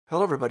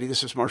Hello, everybody.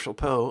 This is Marshall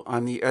Poe.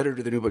 I'm the editor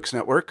of the New Books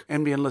Network.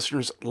 NBN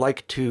listeners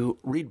like to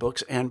read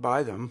books and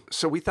buy them.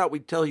 So we thought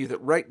we'd tell you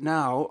that right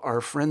now, our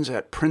friends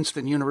at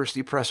Princeton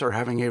University Press are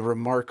having a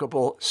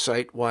remarkable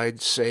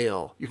site-wide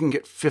sale. You can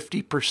get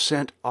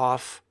 50%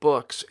 off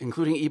books,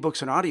 including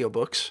ebooks and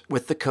audiobooks,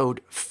 with the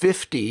code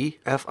 50,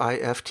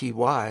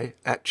 F-I-F-T-Y,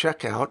 at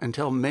checkout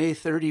until May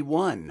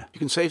 31. You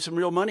can save some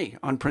real money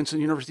on Princeton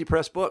University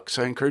Press books.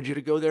 I encourage you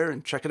to go there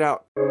and check it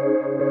out.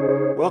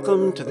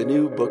 Welcome to the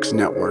New Books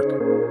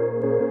Network.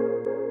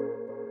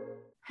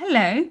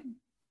 Hello,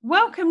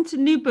 welcome to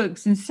New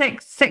Books in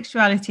Sex,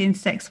 Sexuality and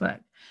Sex Work,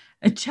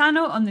 a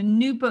channel on the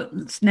New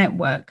Books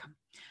Network.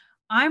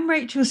 I'm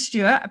Rachel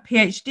Stewart, a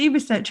PhD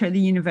researcher at the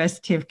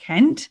University of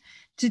Kent.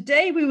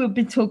 Today we will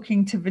be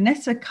talking to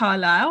Vanessa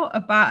Carlisle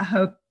about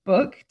her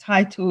book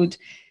titled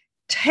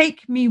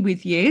Take Me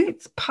With You.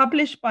 It's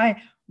published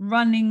by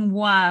Running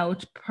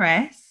Wild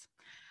Press.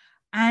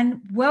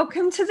 And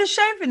welcome to the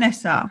show,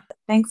 Vanessa.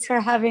 Thanks for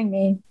having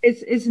me.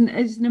 It's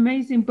an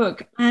amazing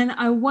book, and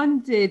I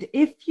wondered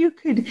if you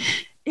could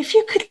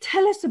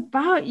tell us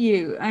about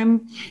you. I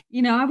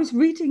was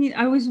reading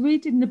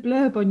the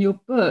blurb on your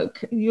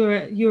book. You're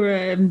a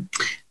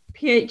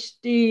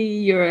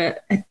PhD. You're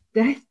a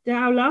death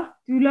doula.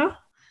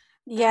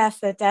 Yes,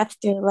 a death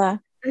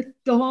doula.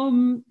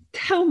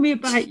 Tell me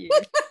about you.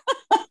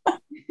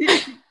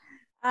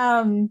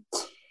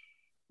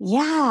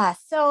 Yeah,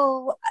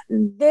 so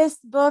this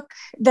book,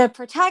 the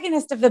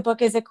protagonist of the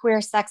book is a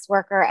queer sex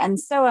worker, and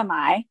so am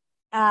I.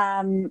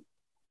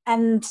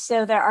 And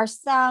so there are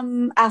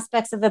some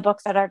aspects of the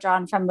book that are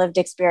drawn from lived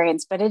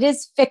experience, but it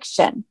is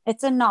fiction.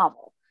 It's a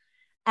novel.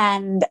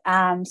 And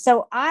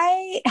so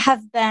I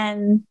have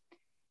been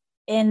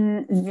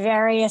in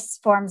various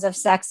forms of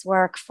sex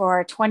work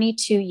for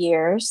 22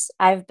 years.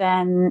 I've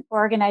been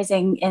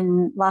organizing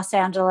in Los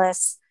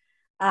Angeles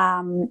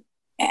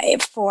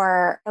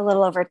for a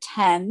little over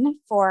 10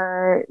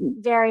 for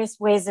various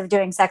ways of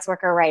doing sex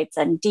worker rights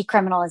and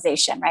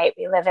decriminalization, right?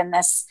 We live in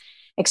this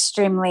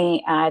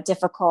extremely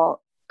difficult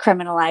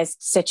criminalized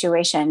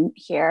situation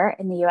here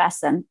in the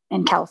US and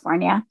in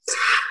California.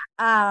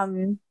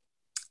 And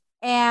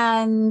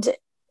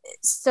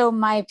so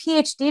my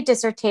PhD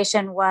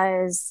dissertation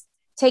was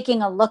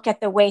taking a look at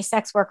the way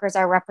sex workers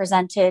are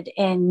represented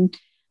in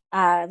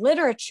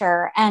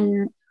literature.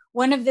 And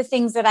one of the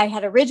things that I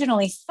had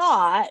originally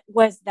thought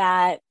was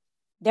that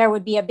there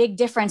would be a big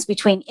difference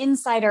between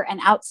insider and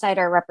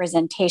outsider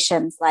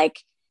representations. Like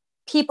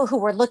people who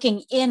were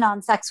looking in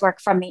on sex work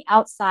from the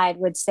outside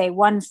would say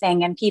one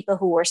thing, and people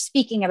who were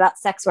speaking about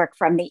sex work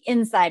from the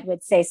inside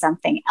would say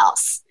something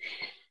else.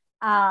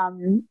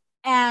 And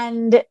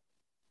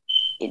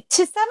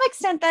to some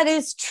extent, that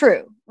is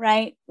true,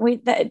 right?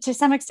 To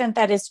some extent,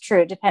 that is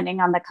true,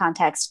 depending on the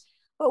context.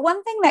 But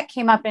one thing that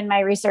came up in my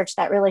research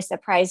that really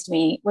surprised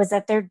me was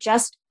that there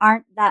just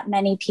aren't that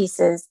many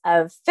pieces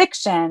of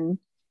fiction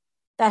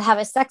that have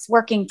a sex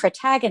working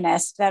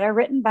protagonist that are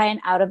written by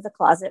an out of the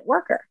closet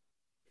worker.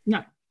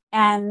 No.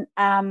 And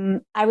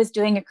I was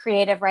doing a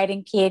creative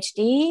writing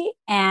PhD.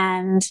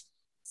 And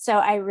so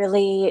I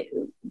really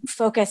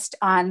focused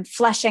on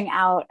fleshing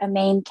out a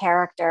main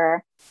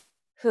character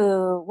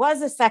who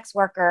was a sex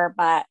worker,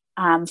 but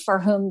for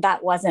whom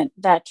that wasn't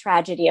the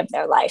tragedy of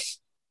their life.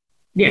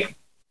 Yeah.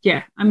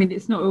 Yeah, I mean,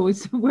 it's not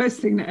always the worst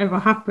thing that ever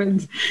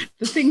happens.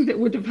 The thing that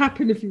would have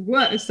happened if you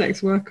weren't a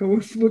sex worker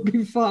would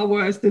be far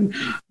worse than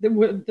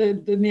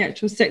the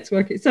actual sex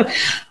work itself.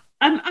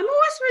 I'm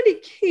always really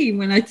keen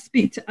when I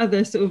speak to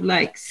other sort of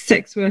like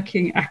sex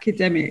working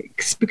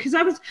academics, because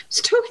I was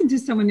talking to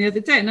someone the other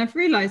day and I've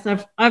realized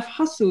I've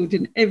hustled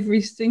in every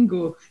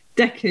single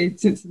decade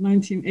since the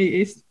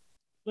 1980s.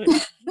 Like,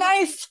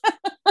 nice.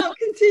 Not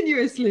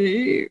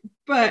continuously,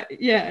 but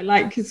yeah,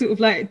 like sort of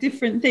like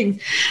different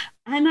things.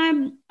 And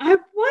I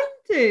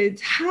wondered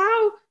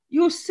how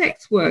your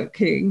sex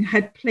working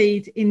had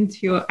played into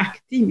your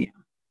academia.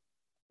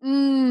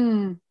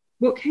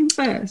 What came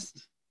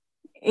first?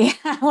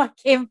 Yeah, what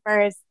came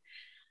first?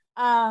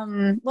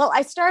 Well,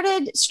 I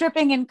started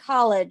stripping in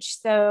college,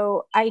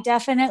 so I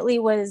definitely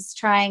was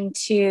trying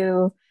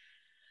to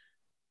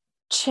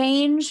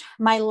change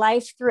my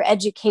life through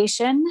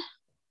education.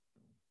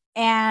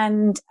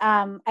 And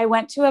I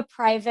went to a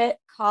private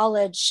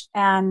college,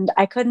 and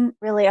I couldn't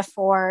really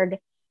afford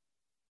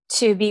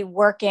to be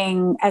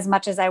working as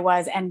much as I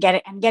was and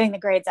getting the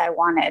grades I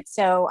wanted.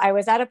 So I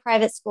was at a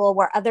private school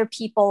where other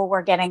people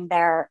were getting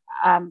their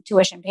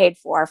tuition paid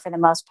for the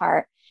most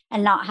part,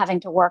 and not having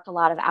to work a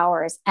lot of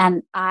hours.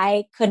 And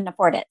I couldn't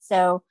afford it.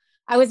 So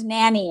I was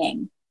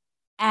nannying,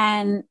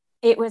 and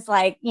it was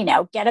like,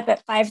 get up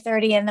at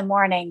 5:30 in the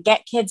morning,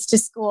 get kids to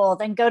school,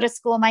 then go to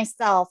school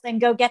myself, then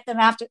go get them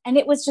after. And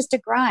it was just a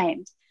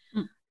grind.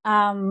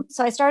 So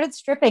I started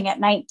stripping at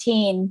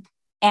 19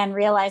 and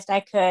realized I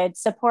could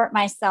support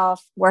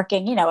myself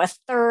working, a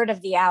third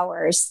of the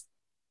hours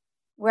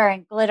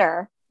wearing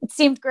glitter. It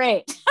seemed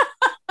great.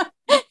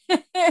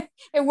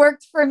 It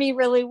worked for me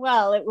really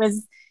well. It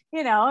was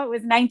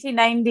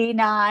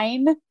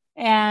 1999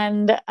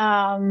 And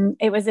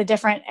it was a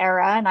different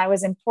era. And I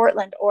was in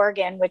Portland,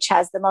 Oregon, which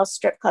has the most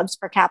strip clubs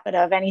per capita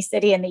of any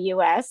city in the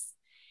US.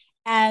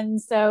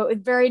 And so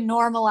it's very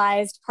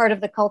normalized part of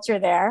the culture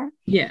there.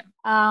 Yeah.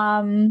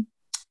 And,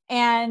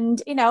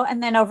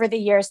 and then over the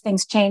years,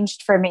 things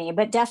changed for me,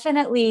 but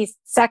definitely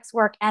sex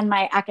work and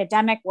my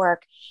academic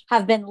work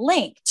have been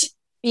linked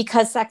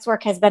because sex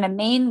work has been a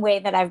main way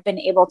that I've been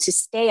able to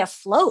stay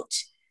afloat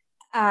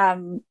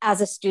as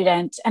a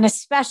student, and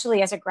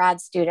especially as a grad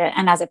student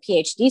and as a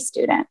PhD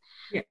student.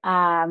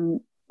 Yeah.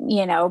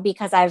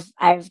 Because I've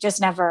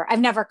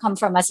never come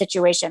from a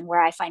situation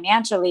where I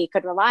financially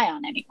could rely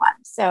on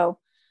anyone. So,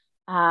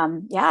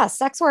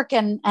 sex work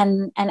and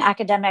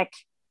academic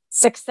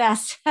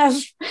success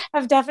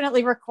have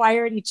definitely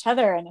required each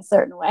other in a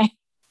certain way.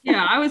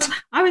 Yeah,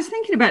 I was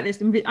thinking about this,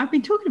 and I've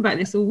been talking about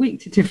this all week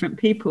to different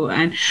people,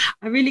 and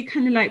I really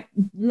kind of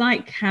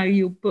like how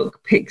your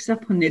book picks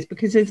up on this,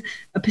 because there's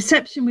a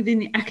perception within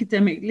the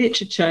academic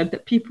literature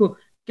that people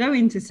go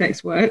into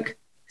sex work,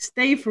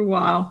 stay for a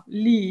while,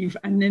 leave,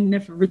 and then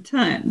never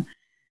return.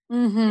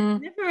 Mm-hmm.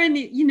 Never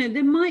any,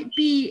 there might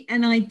be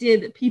an idea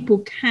that people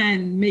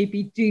can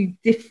maybe do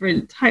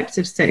different types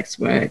of sex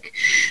work.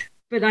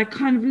 But I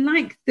kind of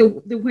like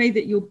the way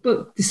that your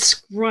book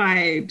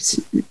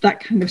describes that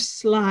kind of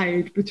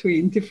slide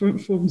between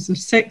different forms of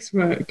sex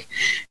work,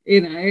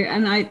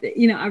 and I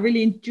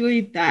really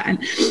enjoyed that.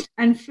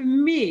 And for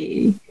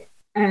me,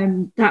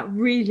 that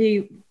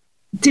really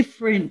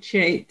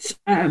differentiates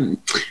the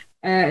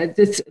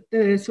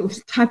sort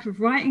of type of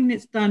writing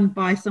that's done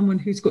by someone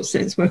who's got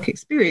sex work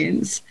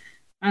experience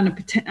and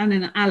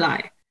an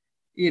ally.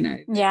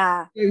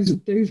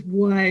 Those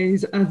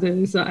wise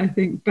others that I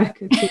think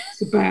Becker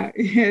talks about,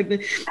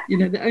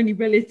 the only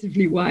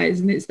relatively wise,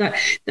 and it's that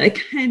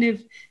kind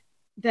of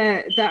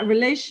that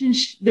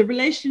relationship, the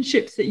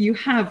relationships that you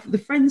have, the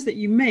friends that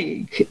you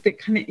make that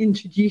kind of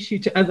introduce you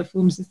to other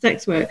forms of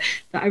sex work,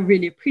 that I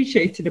really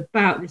appreciated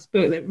about this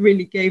book, that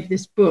really gave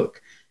this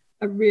book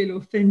a real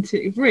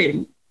authentic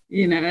ring,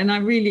 and I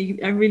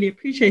really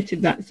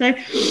appreciated that. So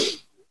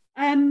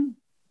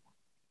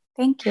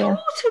thank you.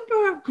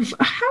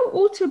 How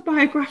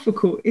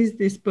autobiographical is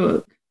this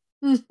book?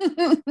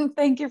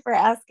 Thank you for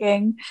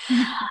asking.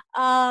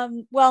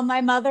 Well,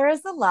 my mother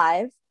is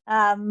alive,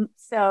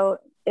 so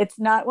it's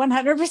not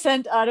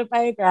 100%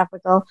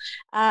 autobiographical.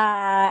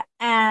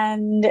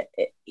 And,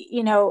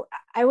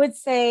 I would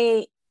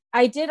say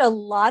I did a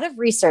lot of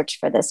research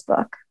for this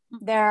book.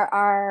 There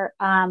are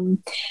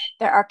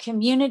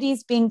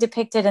communities being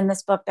depicted in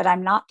this book that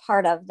I'm not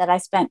part of, that I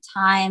spent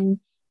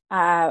time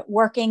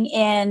working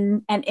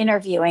in and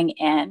interviewing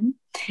in.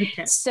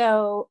 Okay.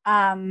 So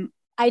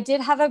I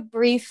did have a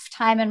brief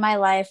time in my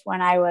life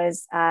when I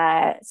was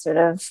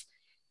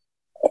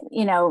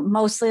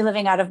mostly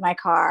living out of my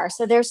car.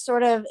 So there's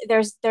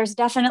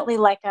definitely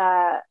like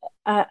a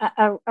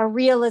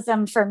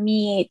realism for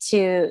me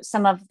to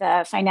some of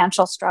the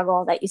financial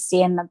struggle that you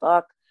see in the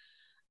book.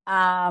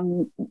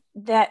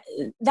 That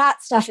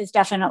stuff is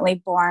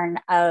definitely born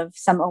of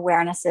some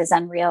awarenesses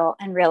and real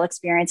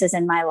experiences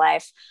in my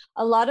life.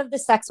 A lot of the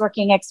sex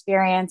working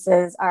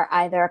experiences are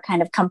either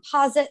kind of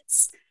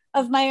composites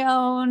of my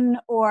own,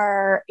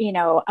 or,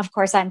 of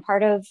course, I'm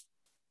part of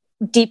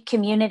deep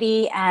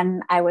community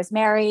and I was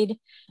married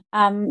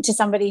to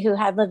somebody who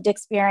had lived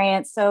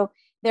experience. So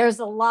there's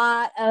a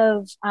lot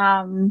of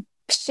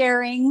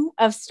sharing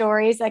of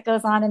stories that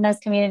goes on in those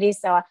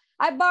communities. So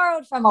I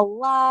borrowed from a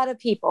lot of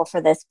people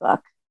for this book.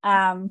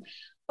 But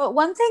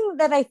one thing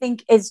that I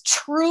think is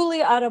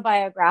truly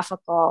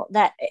autobiographical,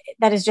 that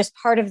is just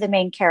part of the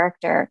main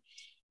character,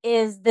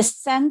 is the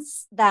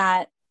sense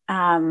that,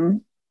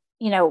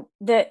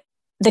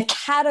 the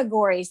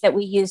categories that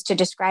we use to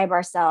describe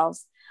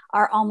ourselves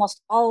are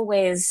almost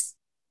always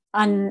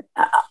unfulfilling.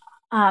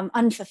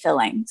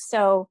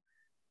 So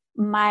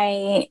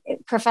my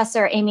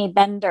professor, Amy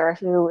Bender,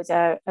 who is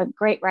a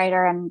great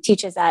writer and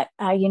teaches at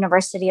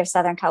University of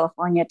Southern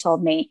California,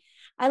 told me,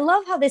 I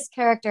love how this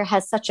character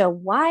has such a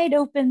wide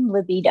open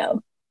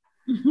libido.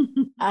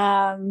 And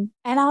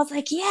I was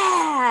like,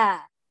 yeah,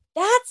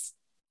 that's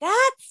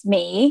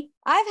me.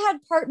 I've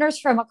had partners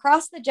from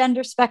across the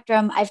gender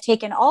spectrum. I've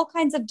taken all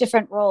kinds of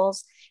different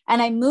roles, and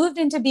I moved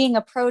into being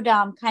a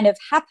pro-dom kind of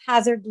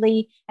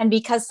haphazardly and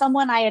because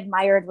someone I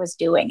admired was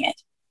doing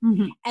it.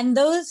 Mm-hmm. And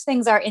those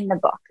things are in the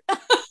book.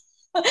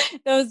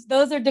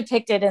 those are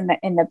depicted in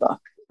the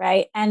book,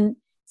 right? And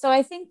so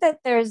I think that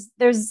there's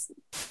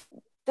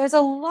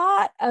a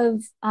lot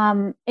of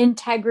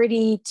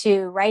integrity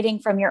to writing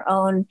from your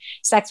own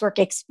sex work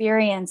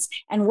experience,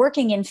 and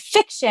working in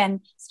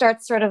fiction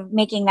starts sort of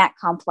making that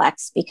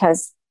complex,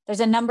 because there's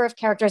a number of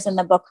characters in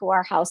the book who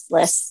are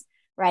houseless,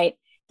 right?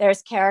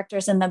 There's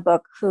characters in the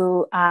book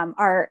who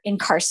are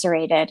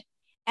incarcerated.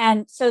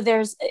 And so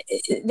there's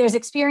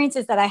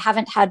experiences that I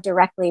haven't had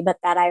directly, but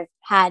that I've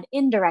had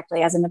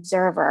indirectly as an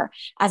observer,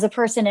 as a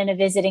person in a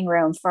visiting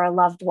room for a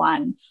loved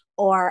one,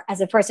 or as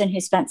a person who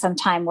spent some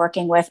time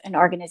working with an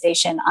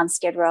organization on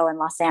Skid Row in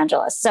Los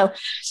Angeles. So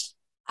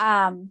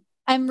I'm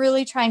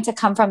really trying to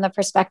come from the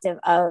perspective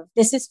of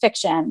this is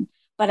fiction,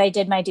 but I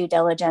did my due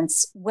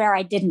diligence where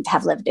I didn't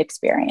have lived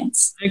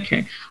experience.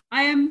 Okay.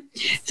 I am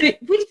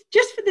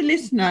just for the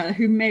listener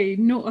who may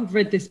not have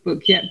read this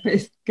book yet, but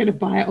is going to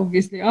buy it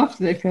obviously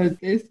after they've heard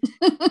this.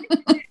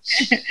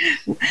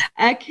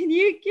 Can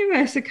you give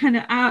us a kind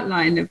of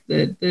outline of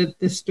the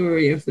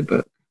story of the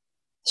book?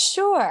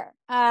 Sure.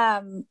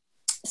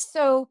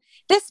 So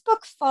this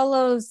book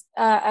follows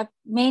a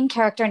main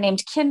character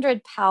named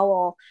Kindred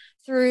Powell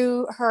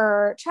through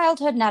her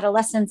childhood and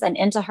adolescence and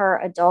into her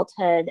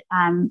adulthood.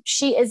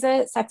 She is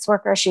a sex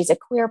worker. She's a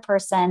queer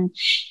person,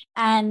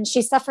 and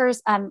she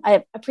suffers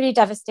a pretty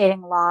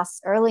devastating loss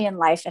early in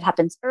life. It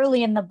happens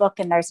early in the book,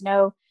 and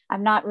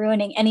I'm not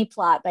ruining any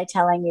plot by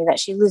telling you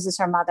that she loses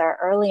her mother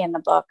early in the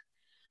book.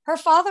 Her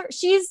father,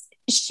 she's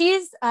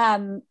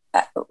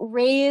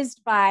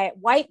raised by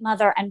white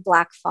mother and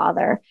black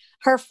father.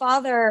 Her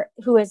father,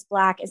 who is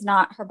black, is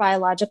not her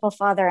biological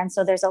father. And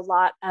so there's a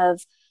lot of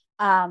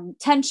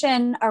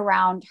tension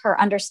around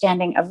her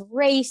understanding of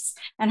race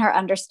and her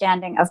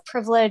understanding of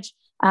privilege.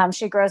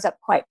 She grows up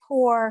quite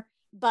poor,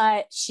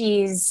 but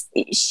she's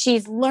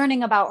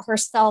learning about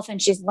herself, and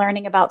she's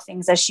learning about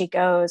things as she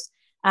goes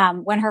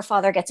when her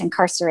father gets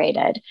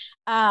incarcerated.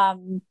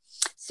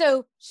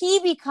 So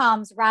he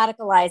becomes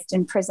radicalized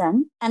in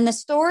prison, and the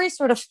story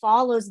sort of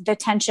follows the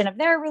tension of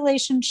their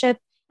relationship,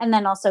 and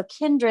then also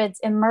Kindred's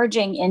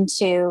emerging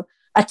into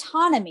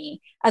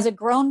autonomy as a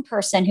grown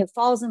person who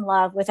falls in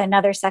love with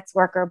another sex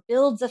worker,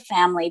 builds a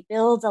family,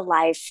 builds a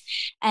life,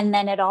 and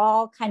then it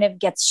all kind of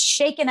gets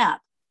shaken up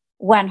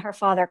when her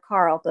father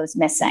Carl goes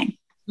missing.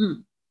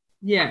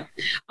 Yeah,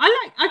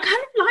 I kind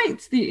of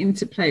liked the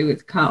interplay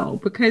with Carl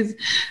because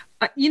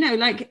I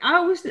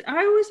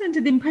was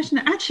under the impression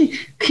that actually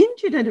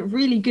Kindred had a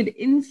really good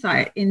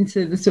insight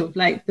into the sort of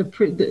like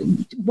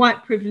the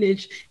white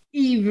privilege,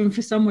 even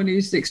for someone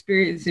who's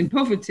experiencing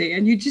poverty.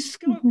 And you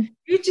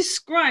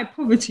describe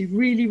poverty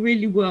really,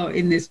 really well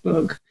in this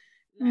book.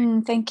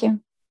 Thank you.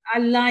 I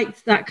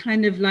liked that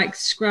kind of like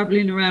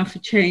scrabbling around for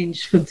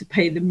change to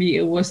pay the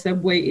meter whilst they're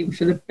waiting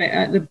for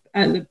at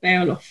the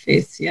bail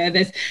office. Yeah,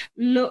 there's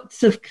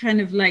lots of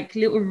kind of like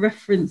little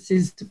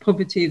references to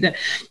poverty that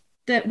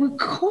were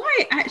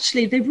quite,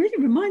 actually, they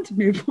really reminded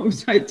me of what it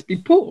was like to be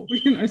poor.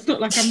 It's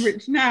not like I'm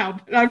rich now,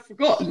 but I've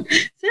forgotten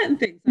certain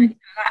things, like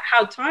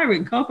how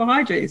tiring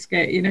carbohydrates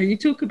get. You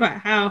talk about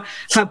how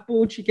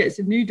bored she gets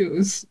of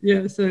noodles.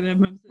 Yeah, so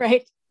then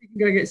right, we can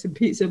go get some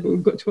pizza, but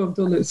we've got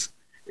 $12.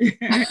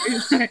 And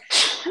it's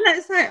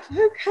like,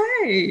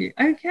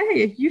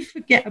 okay, you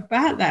forget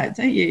about that,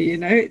 don't you?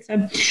 It's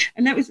and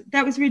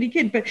that was really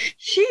good. But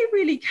she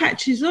really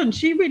catches on.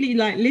 She really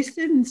like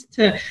listens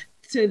to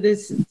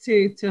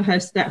her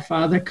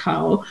stepfather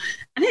Carl,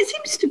 and it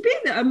seems to be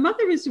that her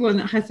mother is the one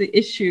that has the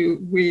issue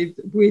with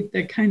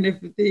the kind of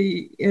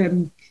the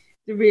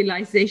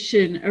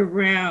realization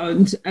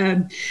around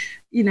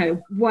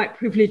white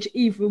privilege,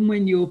 even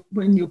when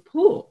you're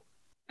poor.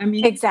 I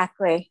mean,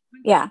 exactly.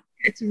 Yeah.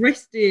 Gets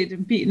arrested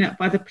and beaten up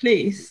by the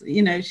police.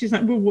 She's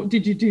like, well, what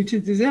did you do to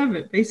deserve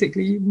it?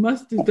 Basically, you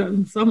must have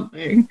done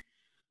something.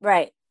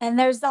 Right. And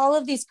there's all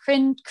of these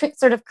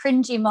sort of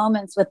cringy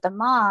moments with the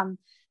mom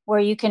where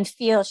you can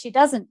feel she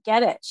doesn't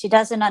get it. She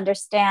doesn't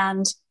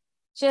understand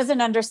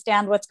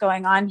what's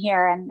going on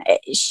here. And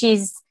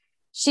she's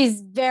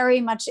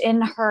very much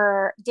in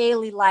her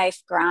daily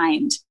life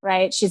grind,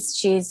 right?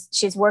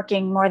 She's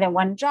working more than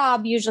one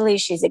job. Usually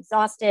she's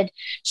exhausted.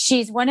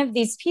 She's one of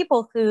these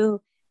people who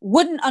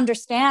wouldn't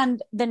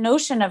understand the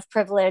notion of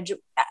privilege,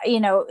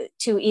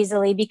 too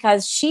easily,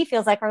 because she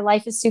feels like her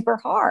life is super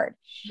hard.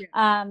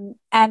 Yeah.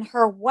 And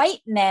her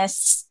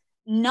whiteness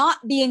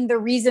not being the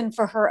reason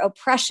for her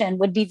oppression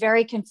would be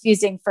very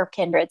confusing for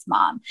Kindred's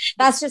mom.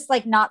 That's just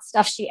like not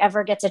stuff she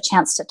ever gets a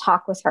chance to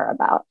talk with her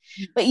about.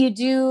 But you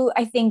do,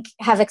 I think,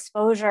 have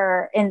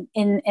exposure in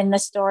the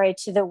story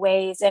to the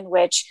ways in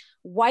which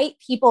white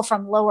people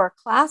from lower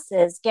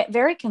classes get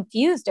very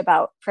confused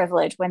about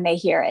privilege when they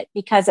hear it,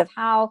 because of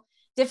how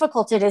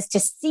difficult it is to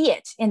see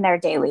it in their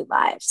daily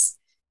lives.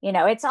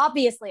 It's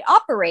obviously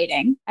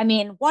operating. I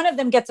mean, one of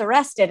them gets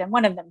arrested and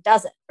one of them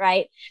doesn't,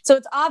 right? So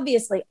it's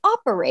obviously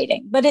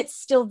operating, but it's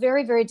still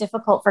very, very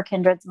difficult for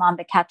Kindred's mom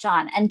to catch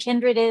on. And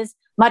Kindred is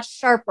much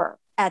sharper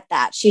at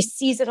that. She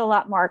sees it a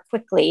lot more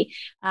quickly.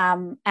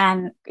 And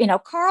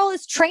Carl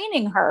is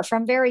training her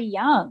from very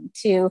young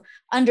to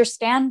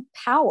understand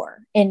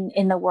power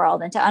in the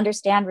world and to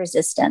understand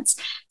resistance.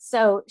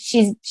 So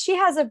she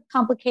has a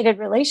complicated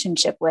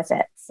relationship with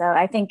it. So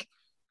I think,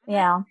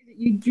 yeah.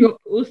 You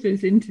drop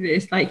authors into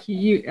this, like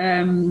you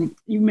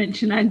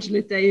mentioned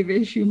Angela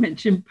Davis, you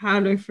mentioned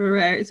Paulo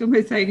Freire. It's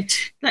almost like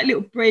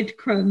little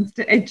breadcrumbs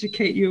to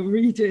educate your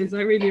readers.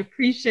 I really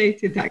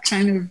appreciated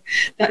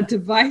that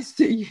device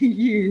that you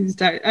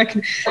used. I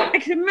can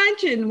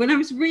imagine when I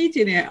was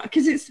reading it,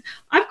 because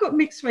I've got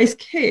mixed race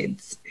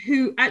kids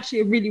who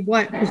actually are really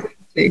white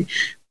presenting,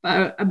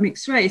 but a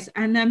mixed race,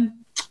 and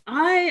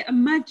I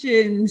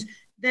imagined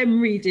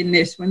them reading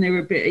this when they were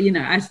a bit,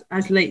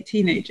 as late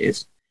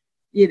teenagers.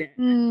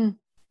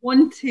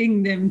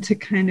 wanting them to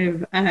kind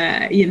of,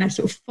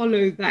 sort of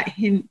follow that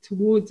hint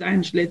towards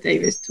Angela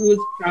Davis,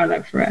 towards Proud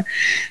Like for Her.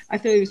 I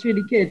thought it was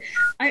really good.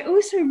 I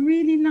also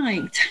really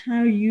liked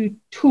how you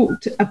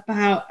talked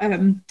about,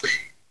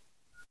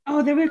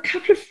 there were a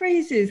couple of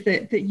phrases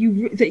that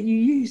you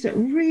used that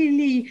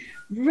really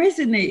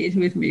resonated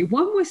with me.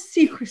 One was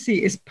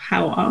secrecy is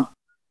power.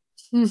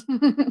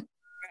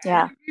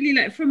 Yeah. Really,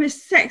 like, from a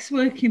sex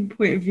working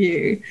point of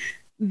view,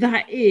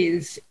 that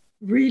is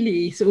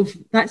really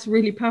that's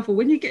really powerful.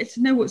 When you get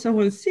to know what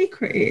someone's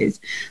secret is,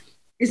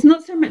 it's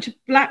not so much a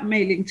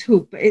blackmailing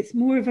tool, but it's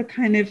more of a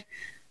kind of,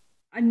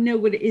 I know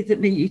what it is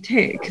that made you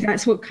tick.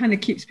 That's what kind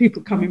of keeps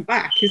people coming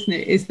back, isn't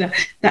it? Is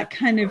that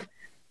kind of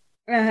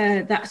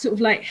that sort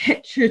of like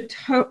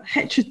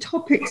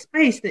heterotopic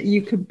space that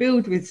you can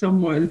build with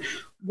someone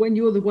when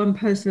you're the one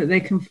person that they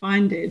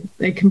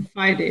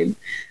confide in.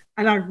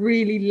 And I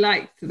really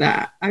liked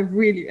that.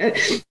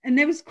 And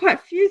there was quite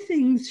a few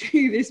things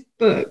through this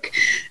book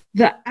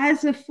that,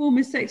 as a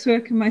former sex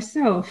worker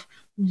myself,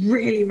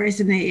 really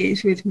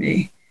resonated with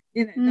me.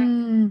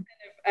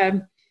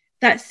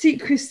 That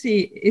secrecy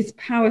is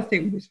power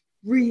thing was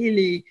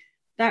really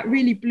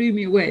blew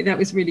me away. That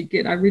was really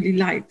good. I really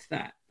liked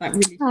that.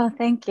 Oh,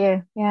 thank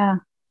you. Yeah.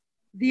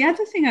 The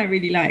other thing I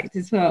really liked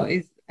as well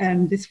is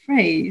this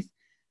phrase,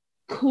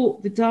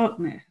 "Court the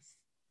darkness."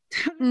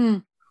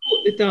 Court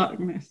the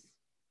darkness.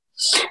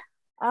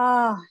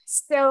 Oh,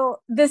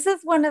 so this is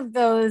one of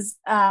those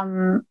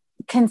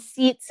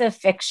conceits of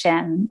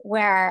fiction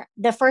where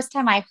the first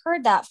time I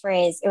heard that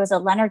phrase, it was a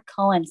Leonard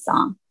Cohen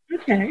song.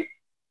 Okay.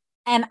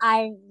 And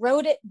I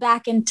wrote it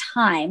back in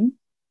time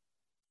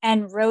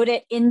and wrote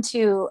it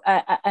into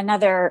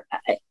another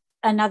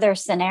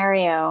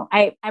scenario.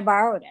 I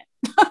borrowed it.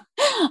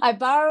 I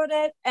borrowed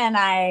it and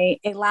I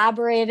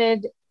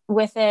elaborated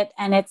with it.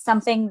 And it's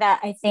something that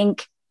I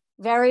think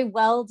very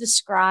well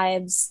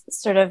describes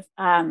sort of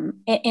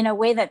in a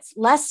way that's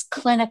less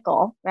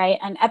clinical, right?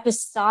 An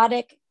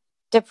episodic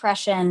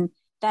depression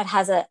that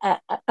has a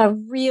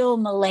real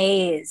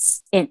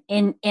malaise in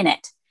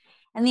it.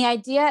 And the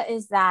idea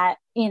is that,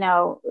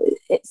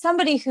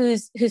 somebody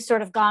who's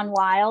sort of gone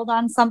wild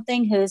on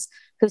something, who's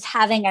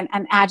having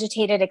an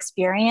agitated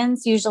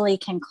experience usually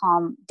can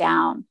calm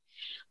down.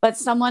 But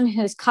someone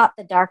who's caught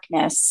the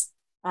darkness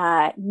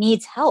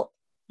needs help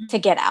to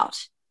get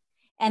out.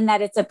 And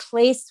that it's a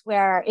place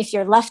where if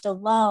you're left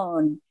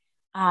alone,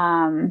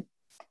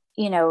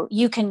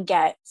 you can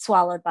get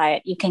swallowed by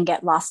it. You can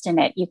get lost in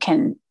it. You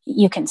can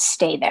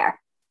stay there.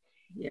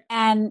 Yeah.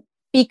 And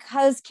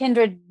because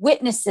Kindred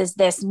witnesses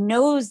this,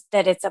 knows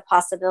that it's a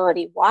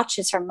possibility,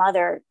 watches her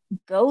mother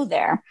go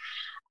there,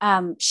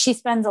 she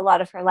spends a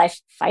lot of her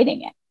life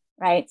fighting it,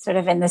 right? Sort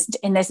of in this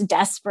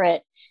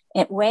desperate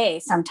way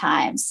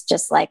sometimes,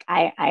 just like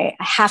I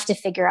have to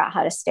figure out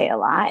how to stay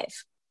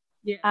alive.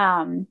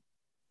 Yeah.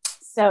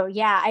 So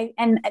yeah,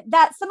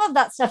 that some of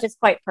that stuff is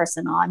quite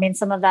personal. I mean,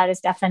 some of that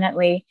is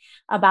definitely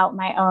about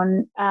my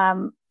own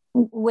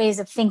ways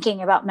of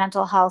thinking about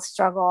mental health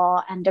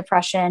struggle and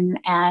depression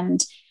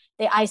and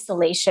the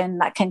isolation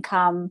that can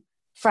come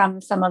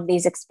from some of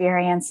these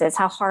experiences,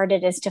 how hard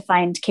it is to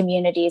find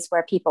communities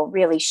where people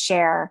really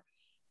share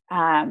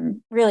a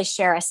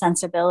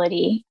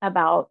sensibility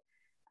about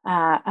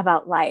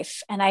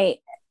life. And I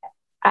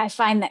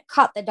find that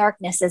Caught the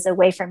Darkness is a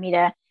way for me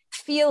to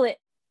feel it,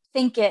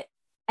 think it,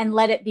 and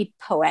let it be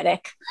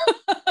poetic.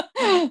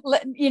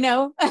 let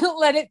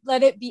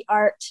it be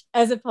art,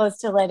 as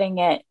opposed to letting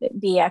it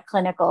be a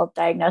clinical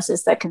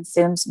diagnosis that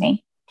consumes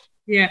me.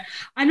 Yeah.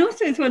 And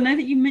also as well, now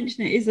that you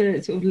mention it, is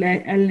a sort of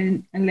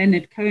a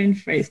Leonard Cohen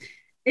phrase.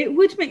 It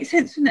would make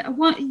sense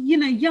when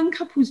young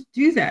couples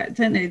do that,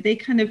 don't they? They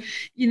kind of,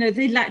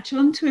 they latch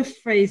onto a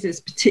phrase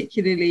that's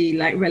particularly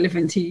like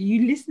relevant to you.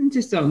 You listen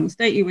to songs,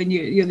 don't you, when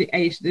you're the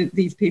age that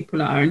these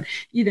people are, and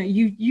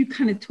you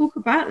kind of talk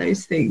about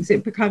those things.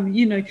 It becomes,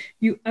 you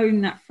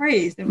own that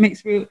phrase. That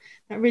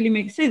really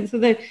makes sense.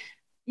 Although,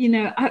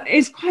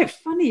 it's quite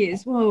funny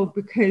as well,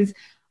 because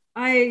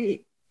I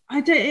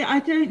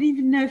don't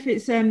even know if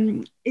it's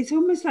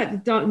almost like the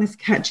darkness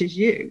catches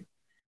you.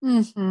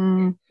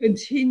 Mm-hmm.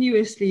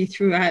 Continuously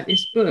throughout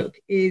this book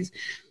is,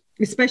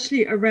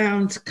 especially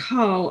around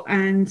Carl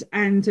and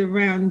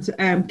around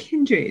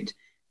Kindred,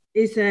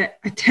 is an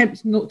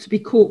attempt not to be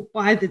caught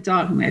by the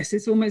darkness.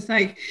 It's almost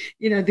like,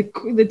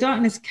 the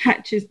darkness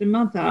catches the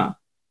mother,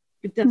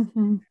 but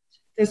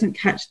doesn't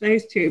catch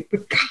those two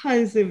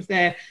because of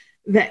their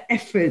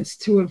efforts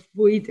to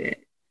avoid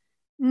it.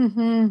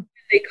 Mm-hmm.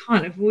 They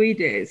can't avoid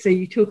it. So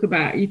you talk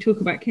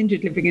about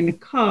Kindred living in a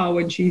car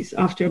when she's,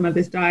 after her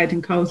mother's died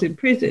and Carl's in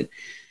prison,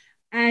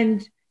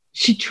 and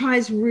she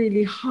tries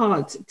really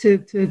hard to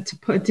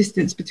put a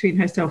distance between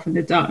herself and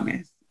the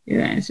darkness.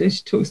 So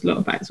she talks a lot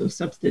about sort of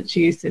substance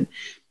use and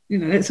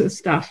that sort of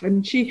stuff.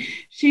 And she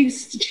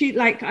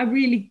like, I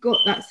really got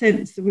that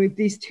sense with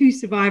these two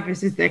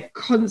survivors as they're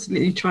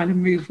constantly trying to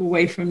move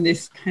away from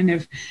this kind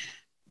of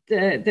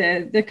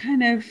the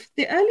kind of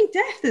the early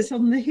death that's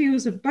on the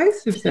heels of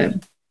both of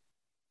them.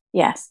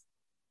 Yes.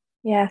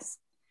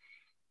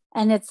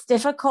 And it's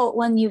difficult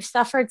when you've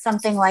suffered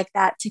something like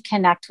that to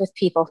connect with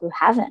people who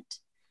haven't.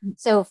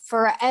 So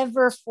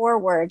forever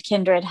forward,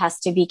 Kindred has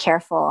to be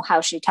careful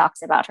how she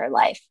talks about her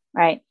life,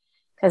 right?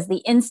 Because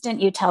the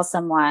instant you tell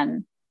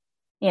someone,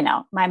 you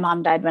know, my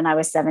mom died when I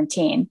was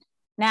 17,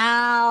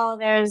 now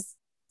there's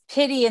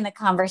pity in the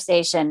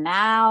conversation.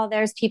 Now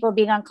there's people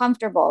being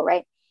uncomfortable,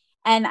 right?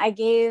 And I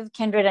gave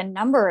Kindred a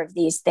number of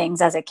these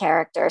things as a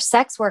character.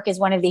 Sex work is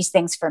one of these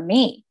things for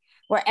me,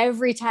 where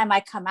every time I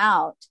come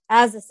out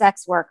as a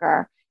sex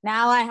worker,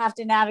 now I have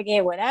to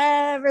navigate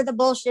whatever the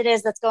bullshit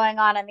is that's going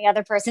on the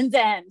other person's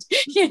end,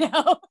 you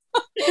know?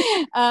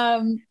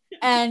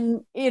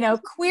 And, you know,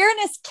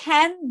 queerness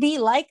can be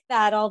like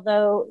that,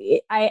 although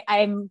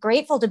I'm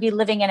grateful to be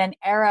living in an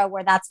era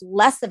where that's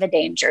less of a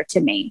danger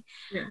to me.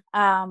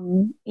 Yeah.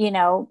 You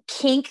know,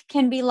 kink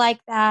can be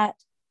like that.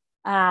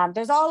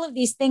 There's all of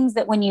these things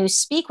that when you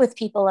speak with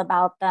people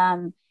about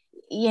them,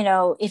 you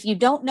know, if you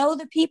don't know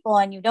the people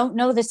and you don't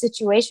know the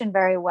situation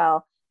very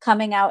well,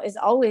 coming out is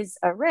always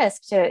a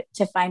risk to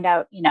find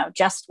out, you know,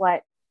 just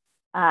what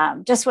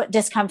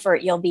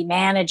discomfort you'll be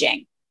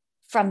managing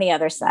from the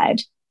other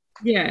side.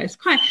 Yeah, it's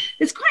quite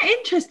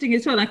interesting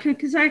as well. Like,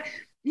 because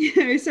you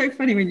know, it's so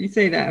funny when you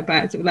say that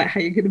about sort of like how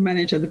you're going to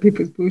manage other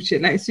people's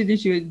bullshit. Like, as soon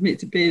as you admit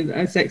to being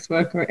a sex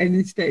worker at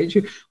any stage,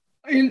 you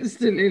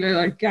instantly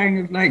like a gang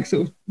of like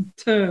sort of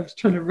turfs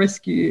trying to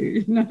rescue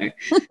you, you know,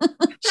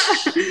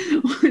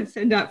 or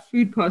send out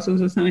food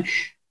parcels or something.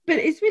 But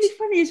it's really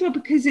funny as well,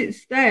 because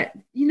it's that,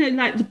 you know,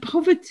 like the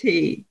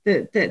poverty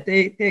that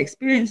they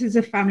experience as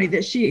a family,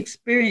 that she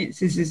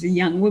experiences as a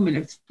young woman,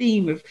 a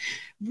theme of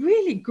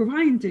really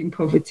grinding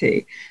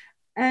poverty.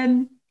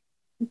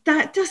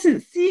 That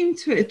doesn't seem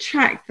to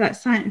attract that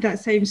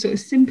same sort of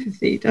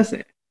sympathy, does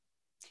it?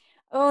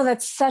 Oh,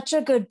 that's such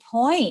a good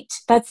point.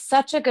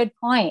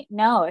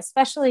 No,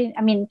 especially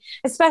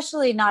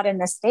not in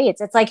the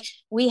States. It's like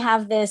we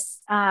have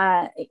this,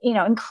 you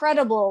know,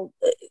 incredible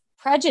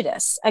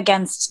prejudice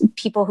against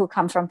people who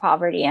come from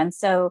poverty. And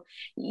so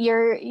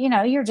you're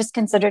just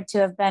considered to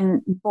have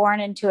been born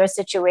into a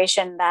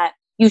situation that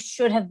you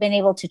should have been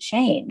able to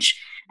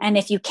change. And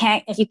if you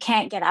can't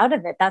get out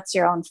of it, that's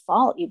your own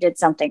fault. You did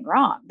something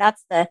wrong.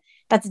 That's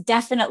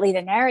definitely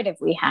the narrative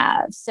we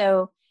have.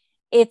 So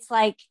it's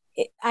like,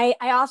 I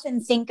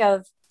often think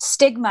of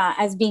stigma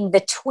as being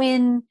the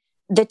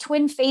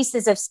twin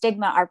faces of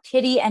stigma are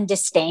pity and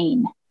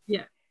disdain.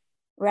 Yeah.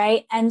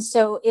 Right. And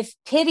so if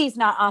pity's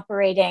not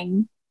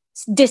operating,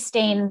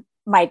 disdain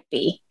might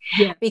be.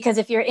 Yeah. Because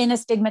if you're in a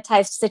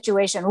stigmatized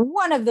situation,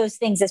 one of those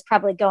things is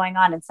probably going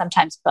on, and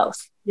sometimes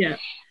both. Yeah.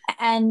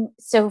 And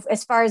so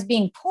as far as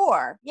being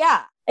poor,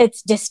 yeah,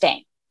 it's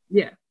disdain.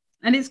 Yeah.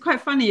 And it's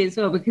quite funny as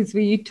well, because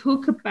when you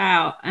talk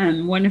about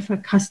one of her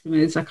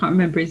customers, I can't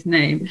remember his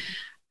name,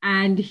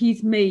 and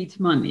he's made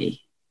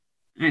money,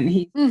 and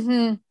he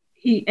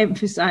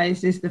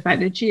emphasizes the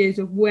fact that she is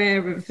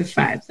aware of the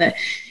fact that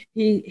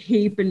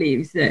he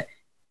believes that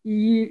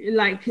you,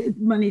 like,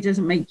 money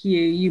doesn't make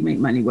you make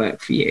money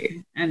work for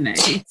you. And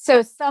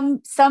so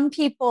some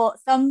people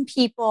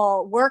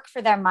work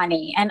for their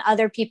money, and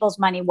other people's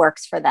money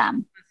works for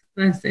them.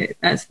 That's it.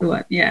 That's the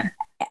one. Yeah.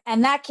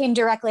 And that came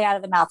directly out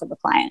of the mouth of a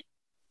client.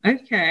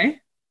 Okay.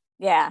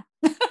 Yeah.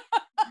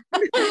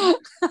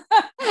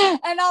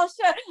 And I'll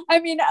show,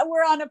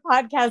 we're on a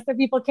podcast so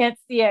people can't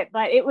see it,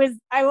 but it was,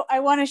 I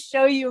want to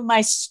show you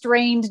my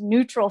strained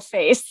neutral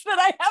face that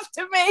I have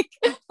to make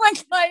when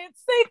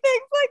clients say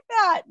things like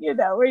that, you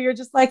know, where you're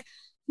just like,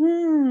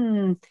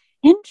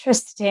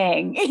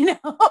 interesting. You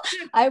know,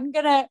 I'm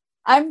going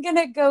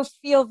to go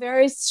feel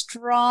very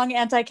strong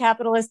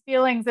anti-capitalist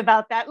feelings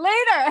about that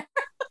later.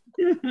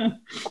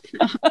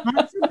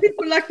 Are some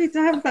people lucky to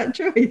have that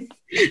choice?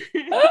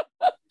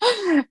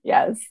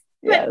 Yes.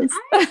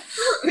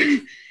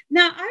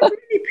 Now, I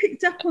really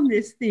picked up on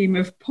this theme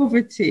of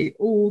poverty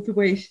all the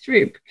way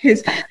through,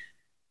 because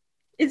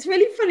it's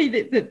really funny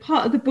that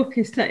part of the book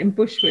is set in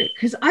Bushwick,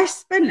 because I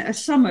spent a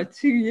summer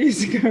 2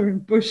 years ago in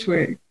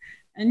Bushwick,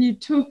 and you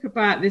talk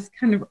about this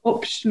kind of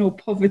optional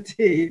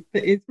poverty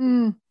that is,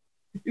 you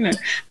know,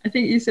 I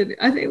think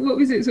what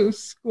was it, sort of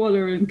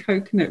squalor and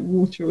coconut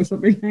water or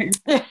something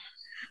like that.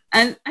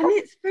 And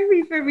it's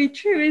very, very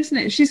true, isn't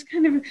it?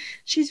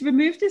 She's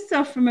removed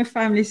herself from a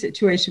family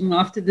situation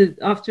after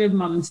her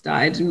mum's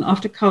died, and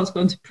after Carl's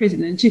gone to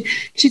prison, and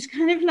she's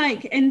kind of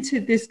like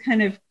entered this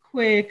kind of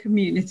queer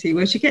community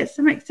where she gets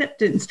some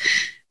acceptance.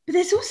 But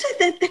there's also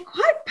they're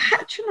quite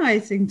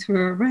patronizing to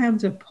her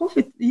around her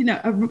poverty. You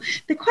know,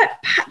 they're quite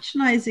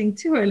patronizing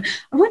to her. And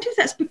I wonder if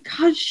that's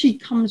because she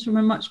comes from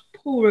a much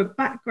poorer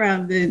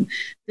background than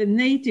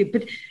they do.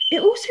 But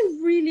it also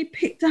really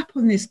picked up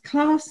on this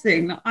class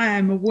thing that I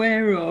am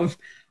aware of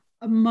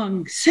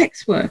among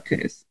sex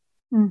workers,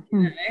 you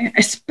know,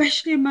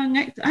 especially among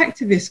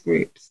activist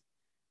groups.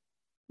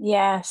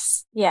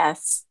 Yes.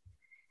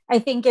 I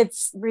think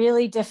it's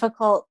really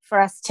difficult for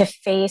us to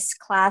face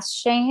class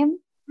shame.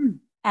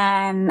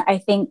 And I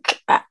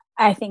think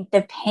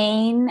the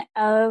pain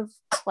of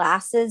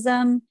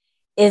classism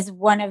is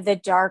one of the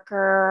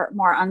darker,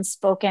 more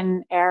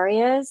unspoken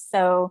areas.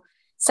 So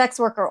sex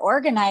worker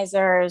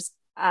organizers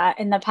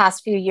in the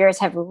past few years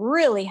have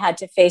really had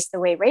to face the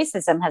way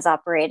racism has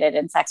operated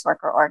in sex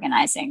worker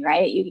organizing,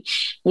 right?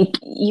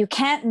 You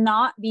can't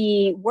not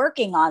be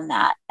working on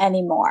that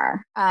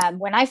anymore.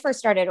 When I first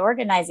started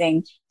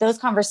organizing, those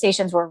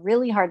conversations were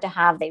really hard to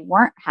have. They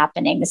weren't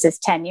happening. This is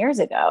 10 years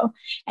ago.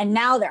 And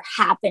now they're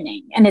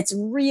happening. And it's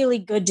really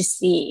good to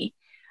see.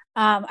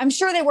 I'm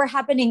sure they were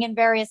happening in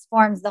various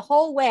forms the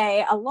whole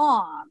way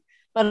along,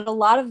 but a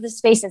lot of the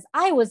spaces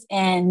I was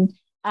in,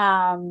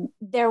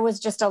 there was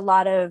just a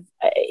lot of,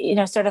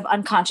 sort of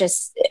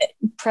unconscious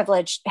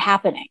privilege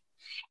happening.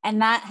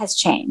 And that has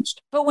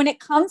changed. But when it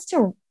comes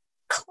to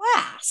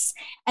class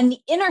and the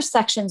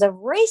intersections of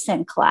race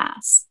and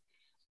class,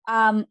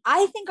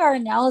 I think our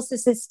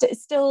analysis is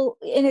still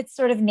in its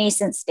sort of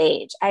nascent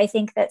stage. I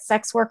think that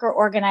sex worker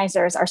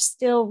organizers are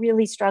still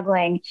really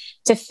struggling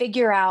to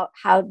figure out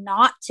how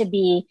not to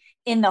be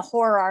in the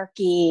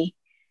hierarchy,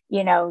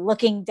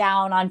 looking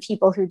down on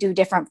people who do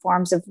different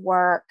forms of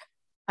work,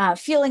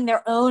 feeling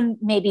their own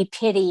maybe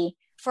pity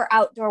for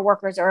outdoor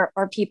workers or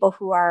people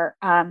who are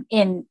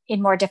in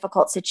more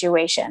difficult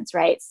situations,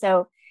 right?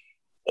 So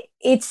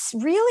it's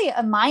really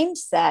a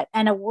mindset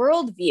and a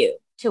worldview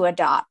to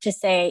adopt, to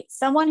say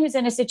someone who's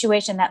in a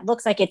situation that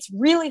looks like it's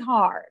really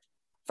hard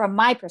from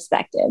my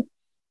perspective,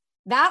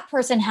 that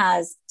person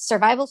has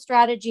survival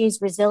strategies,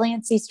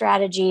 resiliency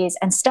strategies,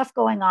 and stuff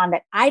going on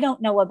that I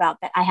don't know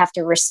about, that I have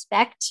to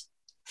respect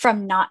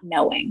from not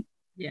knowing.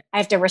 Yeah. I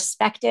have to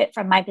respect it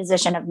from my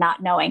position of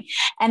not knowing,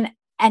 and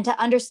to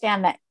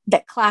understand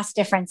that class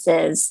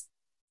differences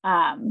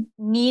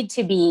need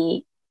to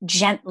be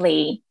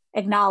gently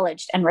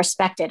acknowledged and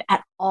respected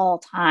at all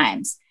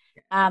times.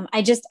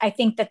 I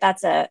think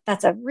that's a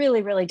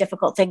really, really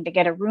difficult thing to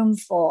get a room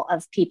full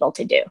of people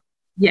to do.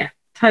 Yeah,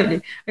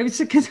 totally. It was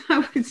because I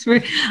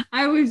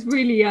was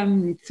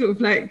really sort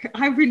of like,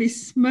 I really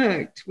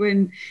smirked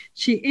when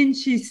she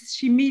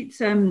meets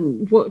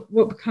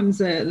what becomes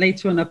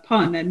later on a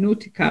partner,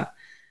 Nautica.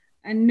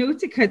 And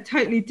Nautica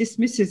totally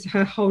dismisses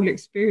her whole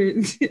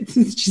experience. It's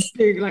just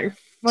being like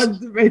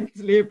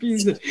fundamentally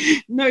abusive.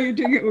 No, you're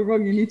doing it all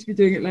wrong. You need to be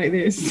doing it like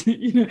this,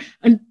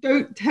 and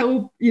don't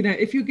tell,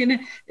 if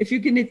you're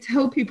gonna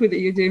tell people that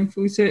you're doing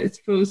full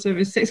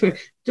service sex work,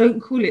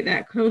 don't call it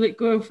that. Call it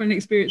girlfriend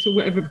experience or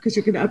whatever, because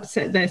you're going to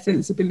upset their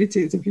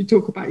sensibilities if you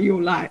talk about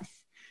your life.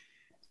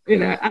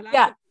 And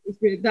yeah.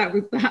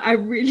 I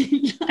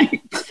really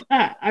liked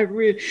that.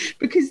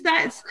 Because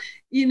that's,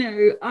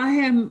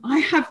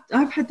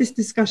 I've had this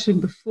discussion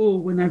before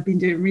when I've been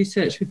doing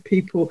research with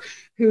people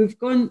who have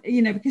gone,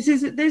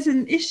 because there's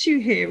an issue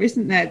here,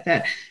 isn't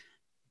there,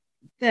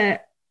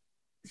 that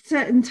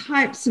certain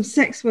types of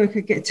sex worker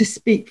get to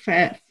speak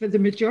for the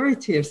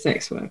majority of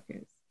sex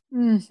workers.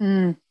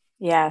 Mm-hmm.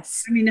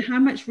 Yes. I mean, how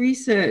much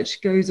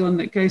research goes on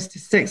that goes to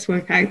sex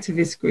work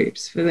activist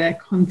groups for their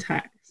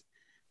contacts?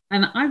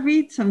 And I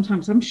read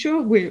sometimes, I'm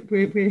sure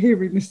we're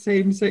hearing the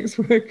same sex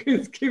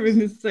workers giving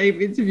the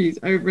same interviews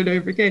over and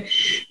over again,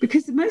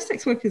 because most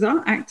sex workers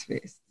aren't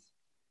activists.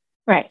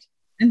 Right.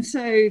 And so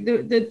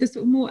the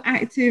sort of more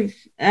active,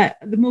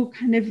 the more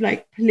kind of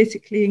like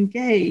politically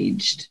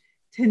engaged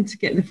tend to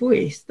get the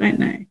voice, don't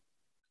they?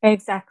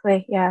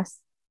 Exactly. Yes.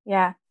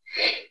 Yeah.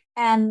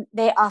 And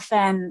they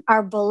often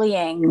are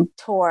bullying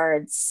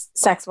towards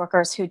sex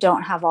workers who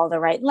don't have all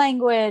the right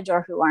language,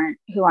 or who aren't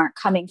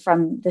coming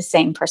from the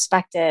same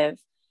perspective.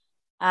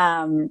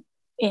 The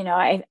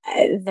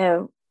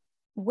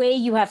way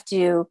you have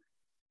to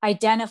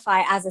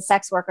identify as a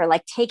sex worker,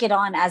 like take it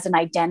on as an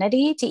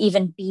identity to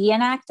even be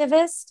an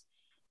activist,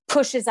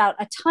 pushes out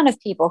a ton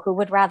of people who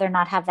would rather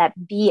not have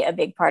that be a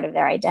big part of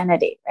their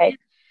identity, right?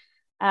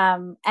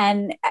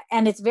 And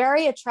it's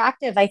very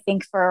attractive, I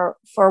think, for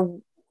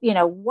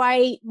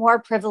white, more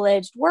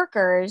privileged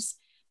workers,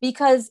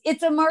 because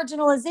it's a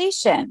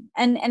marginalization.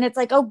 And it's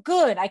like, oh,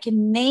 good, I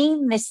can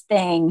name this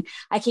thing.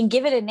 I can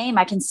give it a name.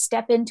 I can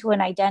step into an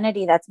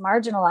identity that's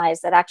marginalized,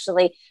 that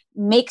actually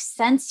makes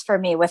sense for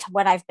me with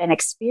what I've been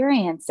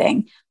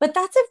experiencing. But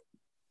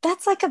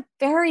that's like a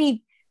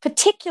very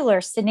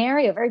particular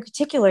scenario, very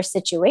particular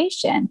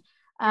situation.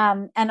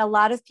 And a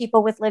lot of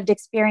people with lived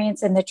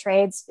experience in the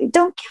trades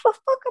don't give a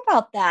fuck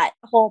about that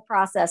whole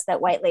process that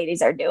white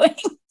ladies are doing.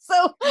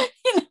 So,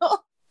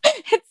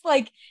 it's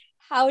like,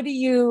 how do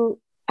you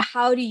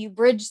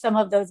bridge some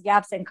of those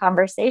gaps in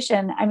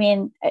conversation? I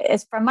mean,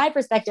 from my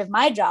perspective,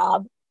 my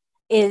job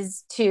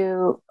is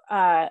to,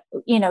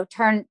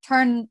 turn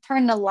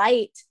the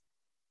light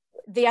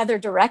the other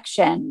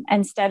direction,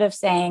 instead of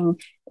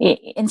saying,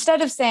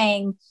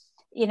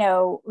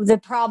 the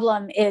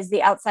problem is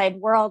the outside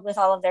world with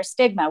all of their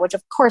stigma, which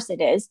of course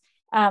it is.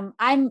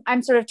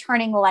 I'm sort of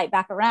turning the light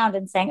back around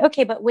and saying,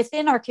 okay, but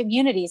within our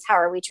communities, how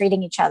are we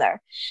treating each other?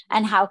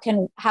 And how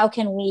can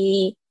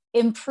we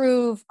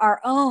improve our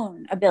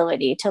own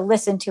ability to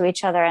listen to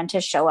each other and to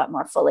show up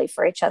more fully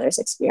for each other's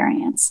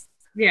experience?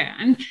 Yeah,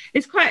 and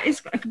it's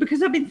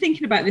because I've been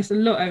thinking about this a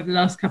lot over the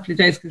last couple of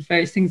days, because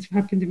various things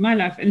have happened in my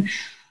life. And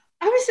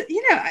I was,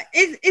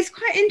 it's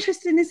quite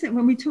interesting, isn't it,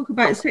 when we talk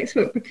about sex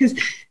work, because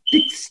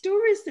the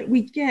stories that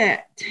we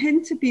get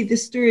tend to be the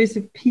stories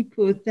of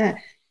people that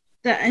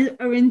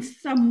are in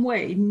some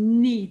way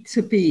need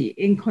to be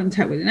in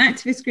contact with an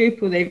activist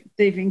group, or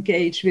they've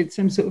engaged with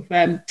some sort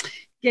of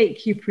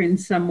gatekeeper in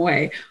some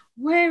way.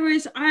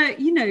 Whereas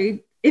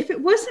if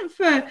it wasn't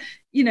for,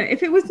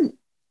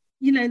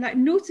 like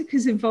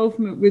Nautica's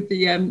involvement with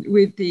the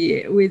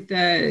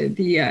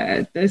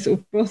sort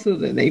of brothel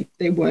that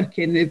they work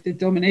in, the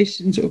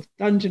domination sort of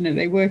dungeon that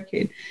they work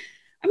in.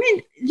 I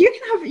mean, you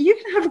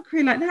can have a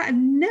career like that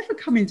and never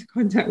come into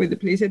contact with the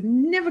police,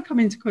 and never come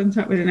into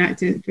contact with an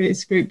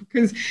activist group,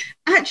 because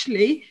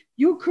actually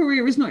your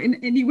career is not in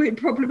any way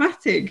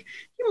problematic.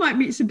 You might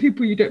meet some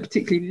people you don't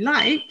particularly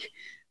like,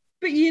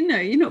 but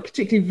you're not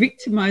particularly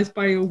victimized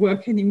by your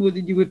work any more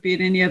than you would be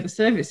in any other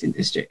service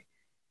industry.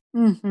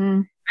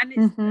 Mm-hmm. And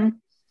it's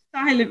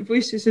silent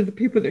voices of the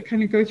people that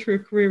kind of go through a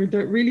career and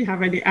don't really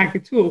have any ag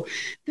at all,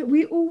 that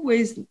we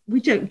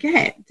don't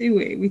get, do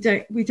we? We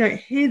don't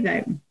hear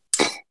them.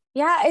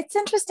 Yeah, it's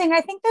interesting.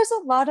 I think there's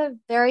a lot of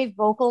very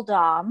vocal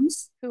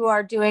doms who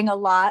are doing a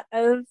lot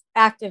of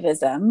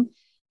activism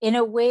in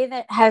a way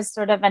that has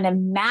sort of an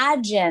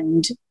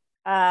imagined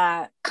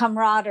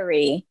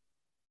camaraderie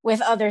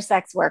with other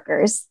sex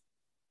workers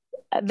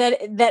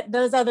that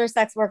those other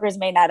sex workers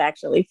may not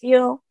actually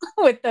feel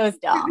with those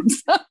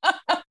doms.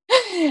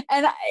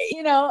 And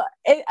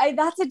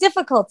that's a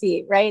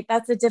difficulty, right?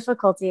 That's a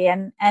difficulty,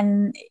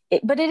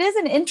 but it is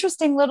an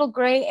interesting little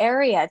gray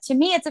area. To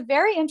me, it's a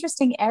very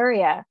interesting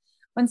area.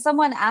 When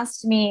someone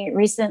asked me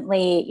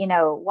recently,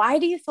 why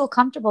do you feel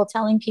comfortable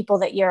telling people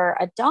that you're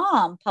a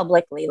dom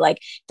publicly?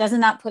 Like, doesn't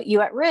that put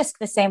you at risk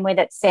the same way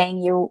that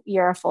saying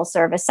you're a full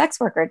service sex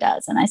worker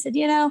does? And I said,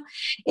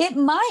 it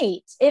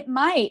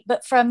might,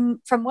 but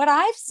from what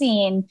I've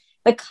seen,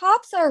 the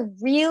cops are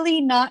really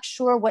not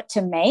sure what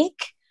to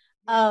make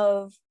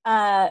of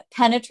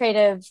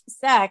penetrative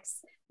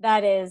sex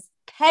that is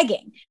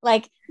pegging.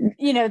 Like,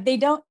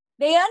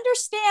 they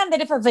understand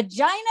that if a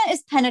vagina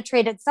is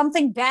penetrated,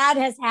 something bad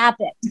has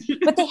happened,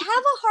 but they have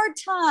a hard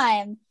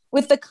time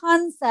with the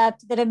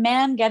concept that a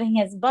man getting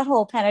his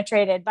butthole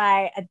penetrated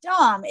by a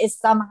dom is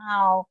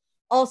somehow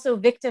also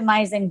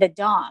victimizing the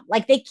dom.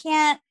 Like, they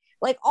can't,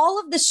 like,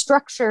 all of the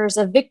structures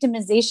of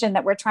victimization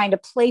that we're trying to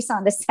place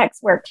onto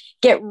sex work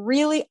get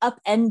really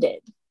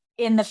upended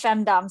in the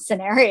femdom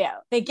scenario.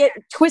 They get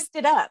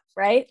twisted up,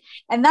 right?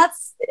 And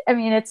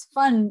it's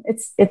fun.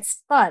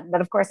 It's fun,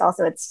 but of course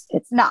also it's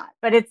not.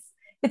 But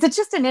it's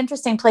just an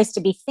interesting place to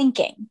be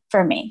thinking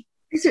for me.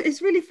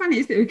 It's really funny,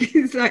 isn't it?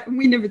 Because like,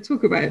 we never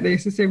talk about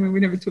this the same way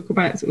we never talk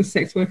about sort of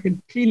sex work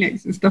and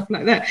Kleenex and stuff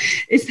like that.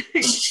 It's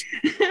like,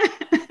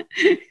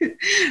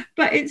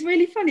 but it's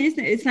really funny,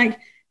 isn't it? It's like,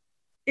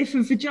 if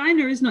a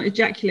vagina is not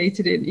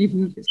ejaculated in,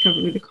 even if it's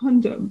covered with a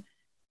condom,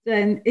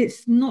 then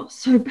it's not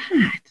so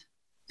bad.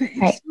 But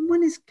if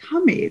someone is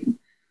coming,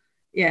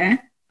 a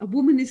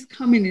woman is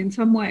coming in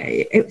some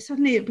way,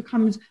 suddenly it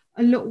becomes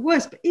a lot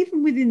worse. But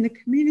even within the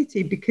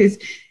community, because,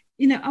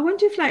 I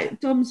wonder if like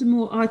doms are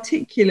more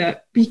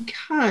articulate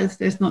because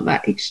there's not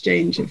that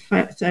exchange of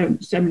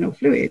seminal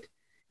fluid.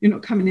 You're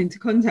not coming into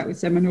contact with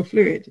seminal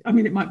fluid. I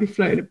mean, it might be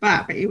floating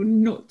about, but you're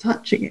not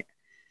touching it.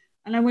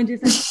 And I wonder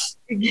if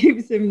that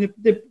gives them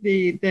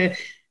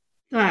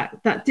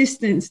that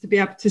distance to be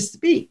able to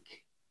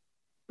speak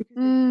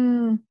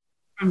from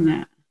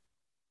that.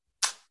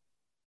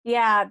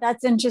 Yeah,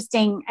 that's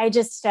interesting. I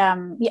just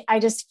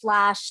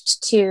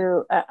flashed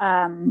to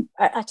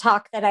a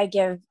talk that I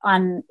give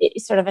on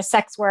sort of a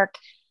sex work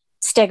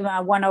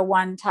stigma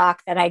 101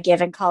 talk that I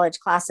give in college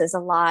classes a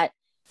lot,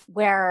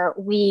 where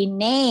we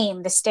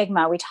name the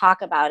stigma, we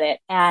talk about it.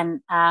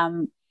 And,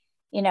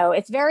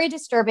 it's very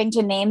disturbing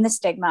to name the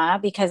stigma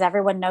because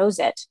everyone knows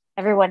it.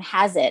 Everyone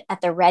has it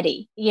at the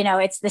ready.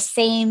 It's the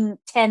same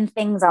 10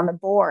 things on the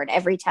board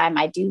every time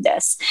I do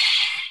this.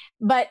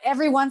 But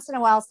every once in a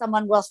while,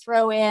 someone will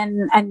throw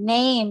in a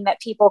name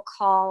that people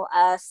call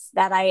us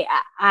that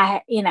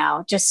I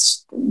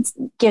just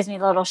gives me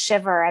a little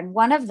shiver. And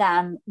one of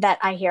them that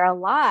I hear a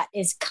lot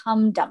is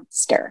cum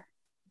dumpster.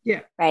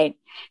 Yeah. Right.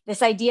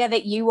 This idea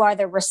that you are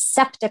the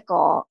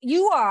receptacle,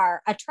 you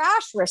are a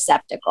trash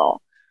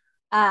receptacle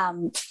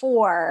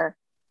for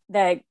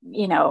the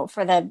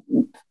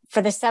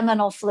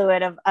seminal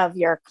fluid of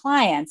your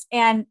clients.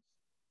 And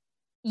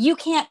you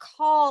can't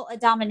call a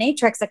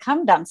dominatrix a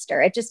cum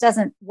dumpster. It just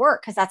doesn't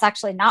work, because that's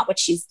actually not what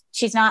she's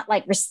not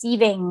like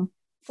receiving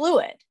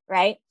fluid,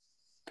 right?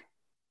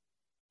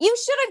 You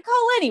shouldn't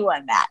call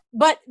anyone that.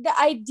 But the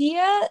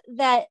idea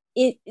that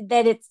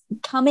it's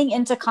coming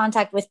into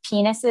contact with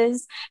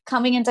penises,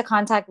 coming into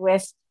contact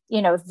with,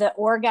 the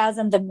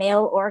orgasm, the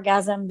male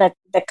orgasm, the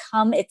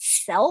cum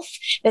itself,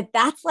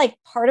 that's like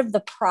part of the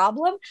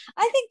problem.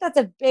 I think that's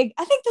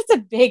a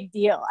big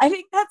deal. I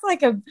think that's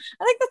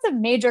a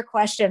major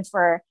question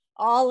for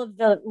all of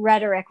the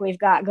rhetoric we've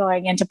got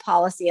going into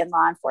policy and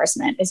law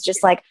enforcement. Is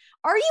just like,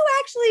 are you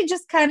actually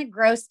just kind of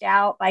grossed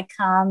out by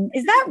cum?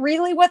 Is that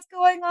really what's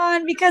going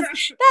on? Because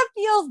that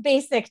feels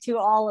basic to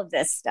all of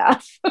this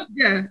stuff.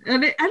 Yeah,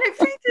 and it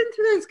feeds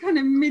into those kind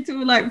of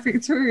middle, like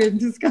Victorian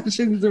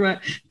discussions about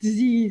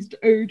diseased,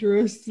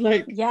 odorous,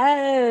 like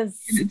yes,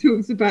 it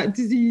talks about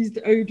diseased,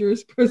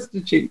 odorous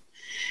prostitutes.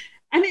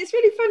 And it's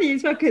really funny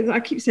as well, because I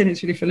keep saying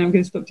it's really funny. I'm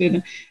going to stop doing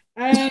it.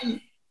 I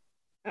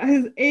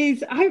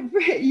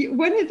read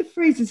one of the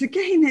phrases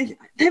again.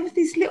 There were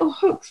these little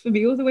hooks for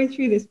me all the way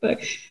through this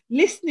book.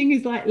 Listening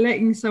is like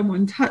letting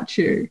someone touch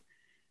you.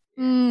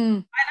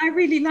 And I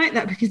really like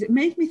that because it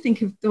made me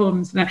think of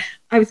Dom's. And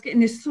I was getting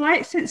this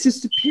slight sense of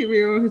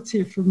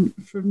superiority from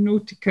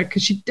Nautica,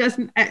 because she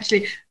doesn't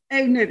actually,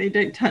 oh no, they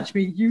don't touch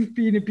me. You've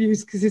been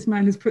abused because this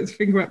man has put his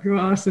finger up your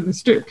ass in a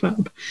strip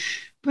club.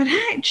 But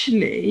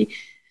actually,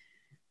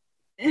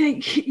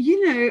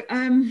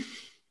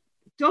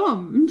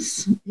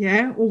 DOMs,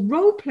 or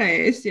role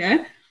players, they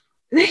can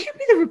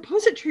be the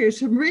repository of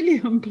some really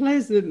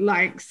unpleasant,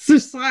 like,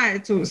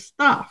 societal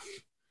stuff.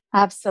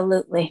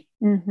 Absolutely.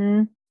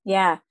 Mm-hmm.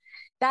 Yeah.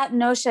 That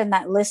notion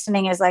that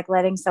listening is like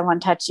letting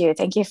someone touch you.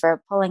 Thank you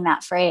for pulling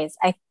that phrase.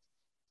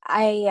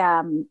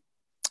 I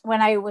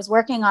when I was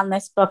working on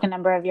this book a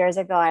number of years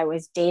ago, I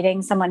was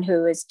dating someone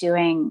who was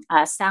doing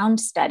sound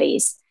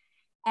studies.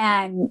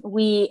 And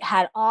we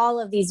had all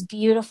of these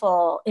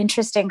beautiful,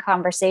 interesting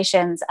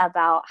conversations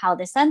about how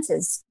the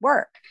senses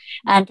work,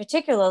 and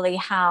particularly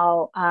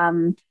how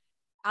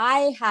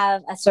I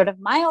have a sort of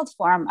mild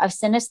form of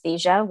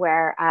synesthesia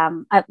where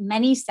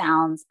many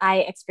sounds I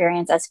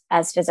experience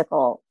as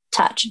physical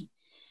touch.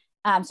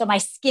 So my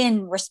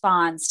skin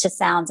responds to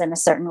sounds in a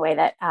certain way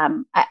that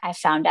I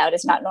found out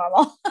is not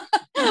normal.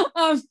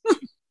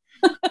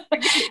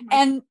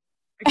 And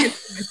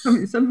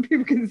some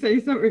people can say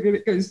something and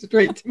it goes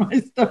straight to my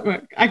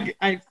stomach.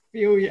 I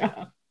feel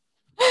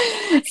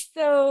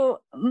So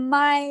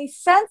my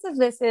sense of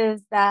this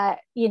is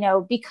that,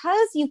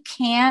 because you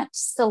can't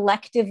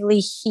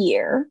selectively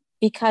hear,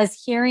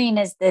 because hearing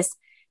is this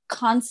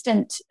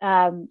constant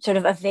sort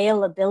of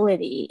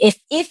availability.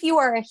 If you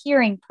are a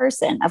hearing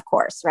person, of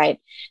course, right?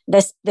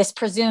 This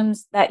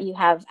presumes that you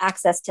have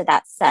access to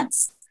that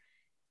sense,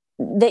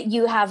 that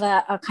you have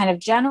a kind of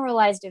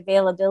generalized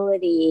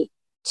availability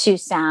to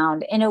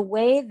sound in a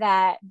way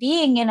that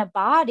being in a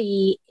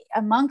body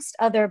amongst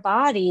other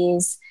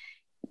bodies,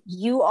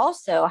 you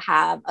also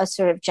have a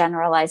sort of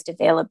generalized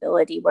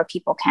availability where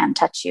people can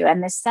touch you.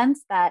 And the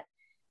sense that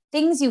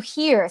things you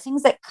hear,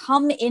 things that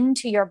come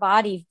into your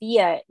body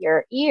via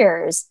your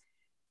ears,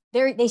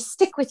 they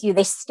stick with you,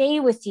 they stay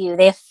with you,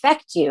 they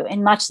affect you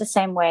in much the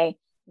same way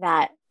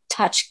that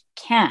touch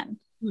can.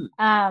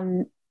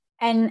 And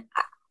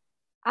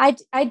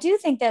I do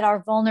think that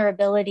our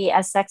vulnerability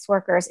as sex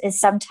workers is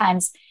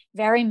sometimes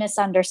very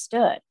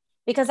misunderstood,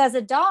 because as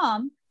a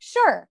dom,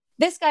 sure,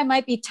 this guy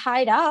might be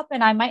tied up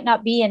and I might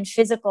not be in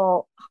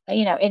physical,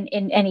 in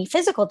any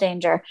physical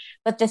danger,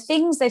 but the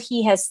things that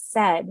he has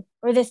said,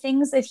 or the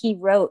things that he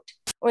wrote,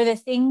 or the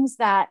things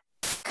that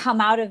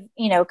come out of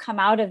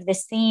the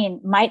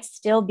scene might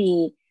still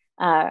be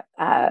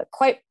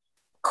quite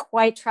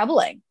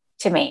troubling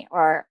to me,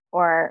 or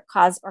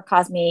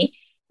cause me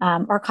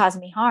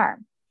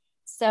harm.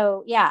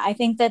 So I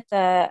think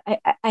that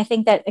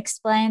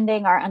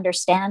expanding our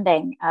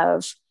understanding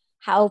of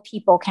how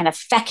people can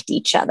affect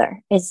each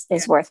other is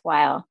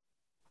worthwhile.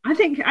 I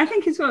think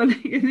as well,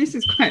 and this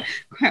is quite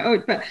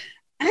odd, but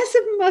as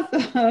a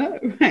mother,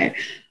 right,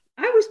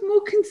 I was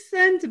more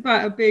concerned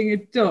about her being a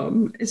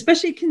dom,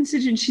 especially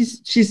considering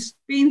she's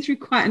been through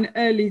quite an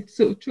early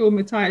sort of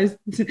traumatized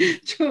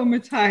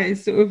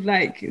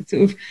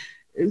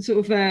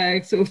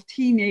sort of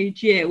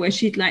teenage year where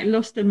she'd like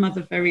lost her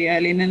mother very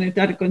early, and then her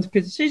dad had gone to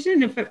prison. So she's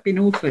in effect been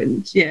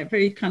orphaned. Yeah,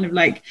 very kind of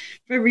like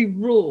very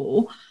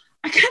raw.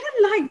 I kind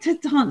of liked her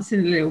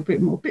dancing a little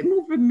bit more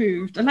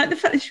removed. I like the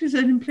fact that she was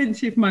earning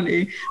plenty of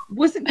money.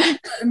 Wasn't going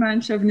to the man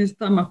shoving his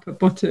thumb up her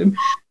bottom,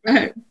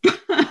 right?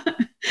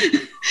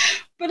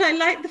 But I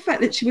like the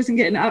fact that she wasn't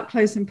getting up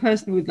close and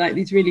personal with like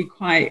these really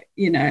quite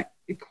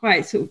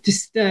sort of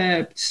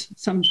disturbed,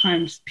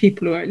 sometimes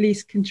people, or at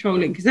least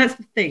controlling, because that's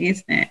the thing,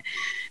 isn't it?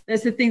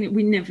 That's the thing that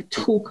we never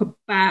talk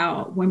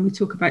about when we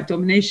talk about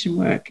domination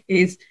work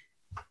is,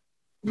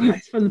 well,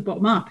 it's from the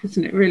bottom up,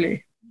 isn't it,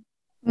 really?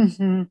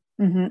 Mm-hmm.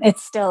 Mm-hmm.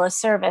 It's still a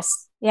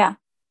service. Yeah.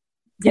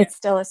 It's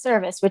still a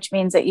service, which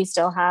means that you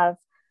still have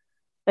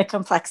the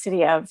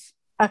complexity of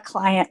a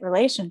client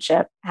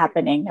relationship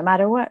happening no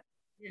matter what.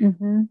 Yeah.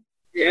 Mm-hmm.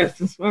 Yes,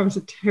 that's why I was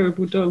a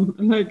terrible dom.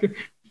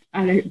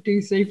 I don't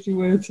do safety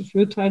words. If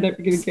you're tied up,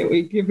 you're going to get what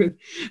you're given.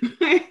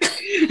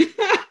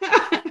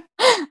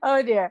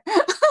 Oh dear.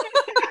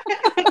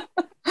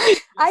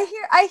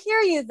 I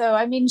hear you though.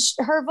 I mean,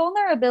 her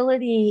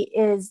vulnerability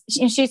is,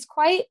 she's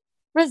quite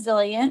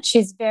resilient.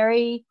 She's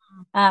very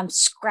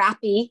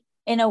scrappy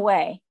in a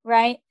way,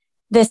 right?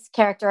 This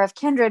character of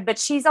Kindred, but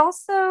she's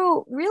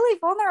also really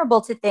vulnerable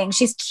to things.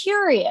 She's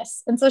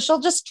curious. And so she'll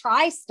just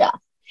try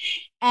stuff.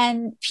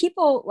 And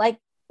people like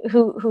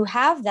who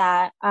have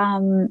that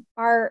are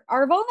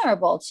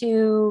vulnerable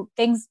to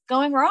things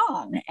going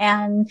wrong.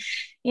 And,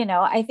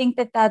 I think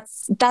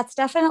that's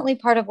definitely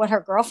part of what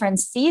her girlfriend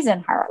sees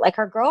in her. Like,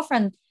 her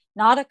girlfriend,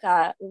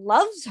 Nautica,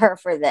 loves her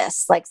for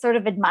this, like, sort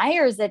of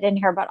admires it in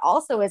her, but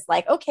also is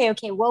like, okay,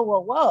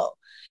 whoa.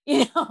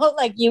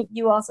 Like,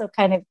 you also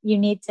kind of, you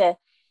need to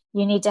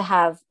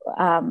have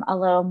a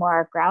little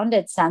more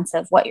grounded sense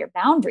of what your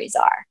boundaries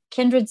are.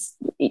 Kindred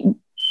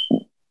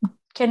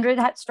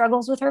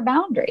struggles with her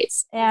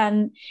boundaries,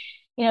 and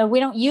we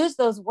don't use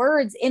those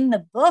words in the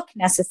book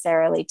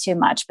necessarily too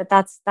much, but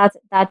that's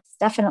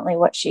definitely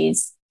what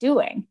she's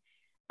doing,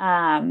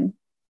 and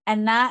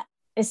that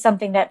is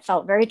something that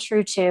felt very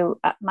true to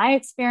my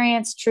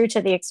experience, true to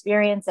the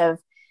experience of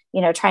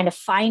trying to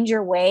find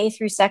your way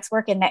through sex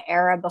work in the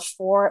era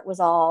before it was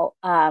all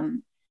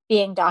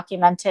being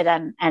documented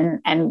and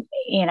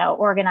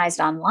organized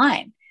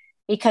online,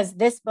 because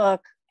this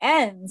book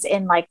ends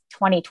in like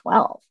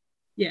 2012.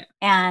 Yeah.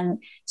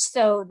 And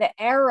so the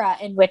era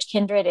in which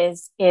Kindred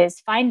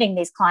is finding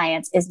these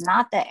clients is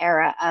not the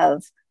era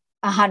of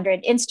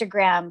 100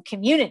 Instagram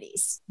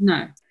communities.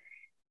 No.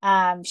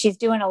 She's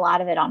doing a lot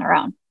of it on her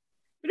own.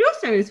 But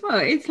also as well,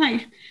 it's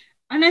like,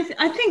 and I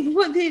think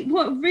what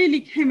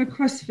really came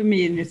across for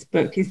me in this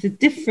book is the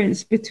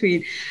difference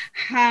between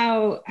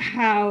how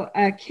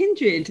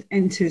Kindred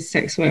enters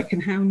sex work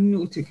and how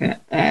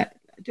Nautica,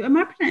 am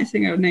I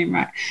pronouncing her name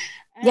right?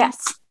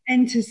 Yes.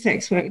 Enters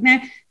sex work.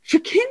 Now, for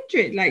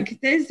Kindred, like,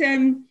 there's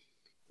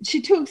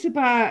she talks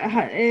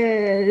about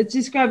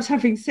describes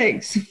having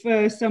sex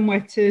for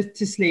somewhere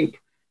to sleep.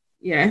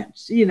 Yeah,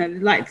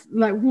 like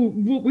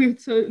what we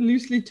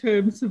loosely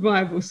term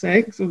survival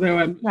sex, although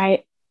I'm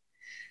right.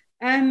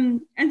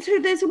 And so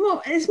it's more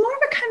of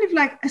a kind of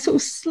like a sort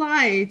of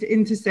slide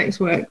into sex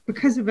work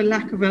because of a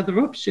lack of other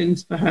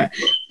options for her.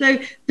 So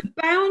the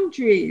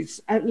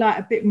boundaries are like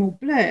a bit more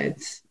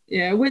blurred.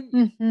 Yeah,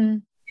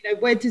 when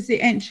where does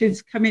the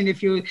entrance come in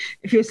if you're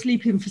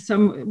sleeping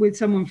with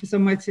someone for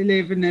somewhere to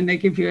live, and then they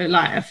give you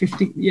like a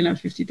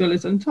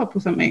 $50 on top or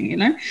something,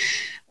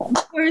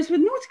 Whereas with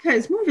Nautica,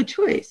 it's more of a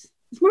choice.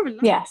 It's more of a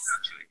lifestyle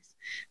choice.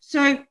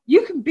 So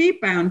you can be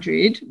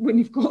boundaried when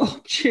you've got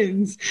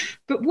options,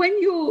 but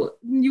when your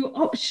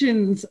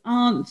options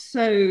aren't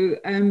so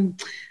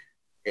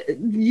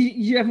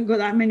you haven't got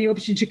that many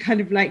options, you're kind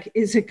of like,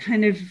 it's a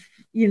kind of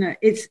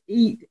it's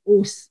eat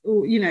or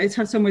it's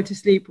have somewhere to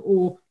sleep,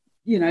 or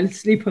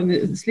sleep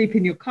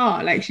in your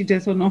car like she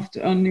does on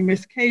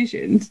numerous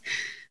occasions.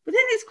 But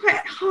then it's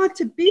quite hard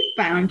to be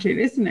boundaried,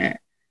 isn't it?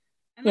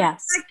 And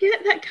yes. I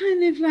get that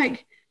kind of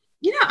like,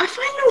 I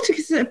find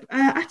Nautica's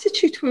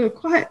attitude to her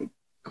quite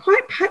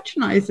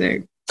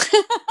patronizing.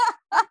 I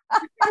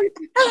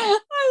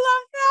love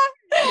that.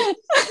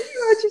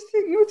 I just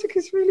think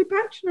Nautica's really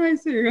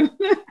patronizing.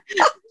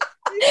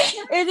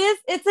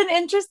 It's an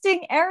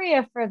interesting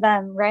area for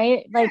them,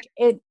 right? Like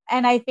it,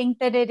 and I think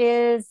that it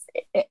is.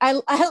 I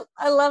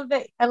love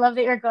that. I love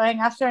that you're going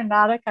after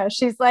Nautica.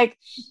 She's like,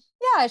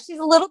 yeah, she's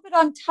a little bit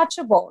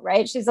untouchable,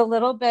 right? She's a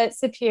little bit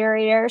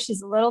superior.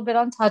 She's a little bit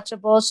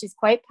untouchable. She's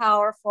quite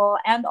powerful,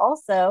 and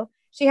also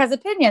she has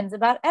opinions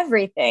about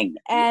everything.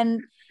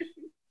 And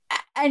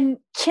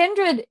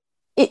Kindred,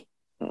 it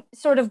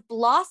sort of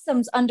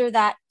blossoms under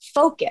that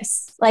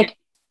focus, like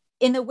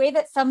in the way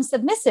that some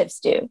submissives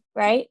do,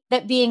 right?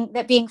 That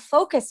being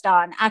focused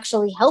on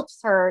actually helps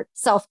her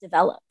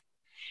self-develop.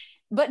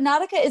 But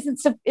Nautica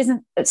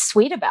isn't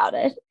sweet about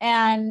it,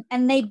 and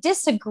they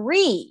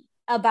disagree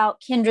about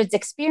Kindred's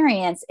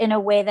experience in a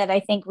way that I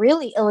think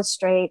really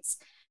illustrates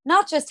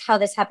not just how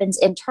this happens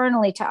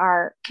internally to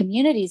our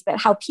communities,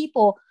 but how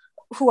people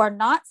who are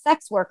not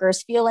sex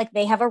workers feel like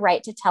they have a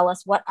right to tell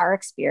us what our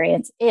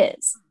experience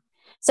is.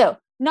 So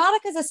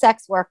Nautica is a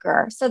sex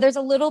worker, so there's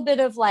a little bit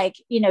of like,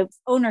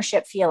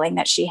 ownership feeling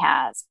that she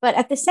has. But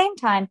at the same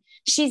time,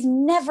 she's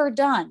never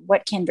done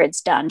what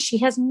Kindred's done. She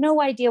has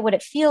no idea what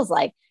it feels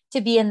like to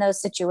be in those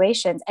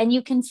situations. And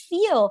you can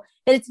feel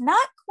that it's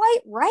not quite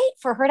right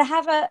for her to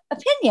have an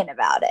opinion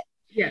about it.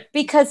 Yeah.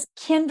 Because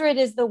Kindred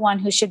is the one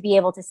who should be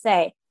able to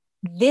say,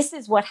 this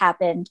is what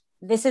happened.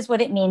 This is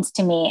what it means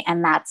to me.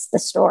 And that's the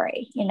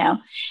story,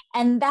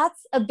 And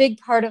that's a big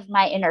part of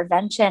my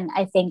intervention,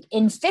 I think,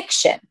 in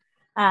fiction.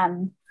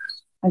 I'm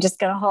just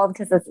going to hold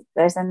because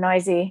there's a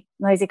noisy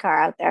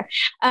car out there.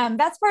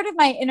 That's part of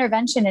my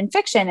intervention in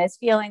fiction, is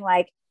feeling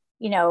like,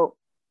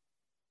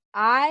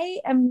 I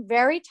am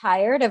very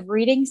tired of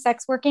reading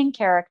sex working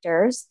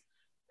characters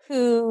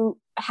who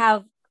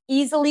have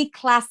easily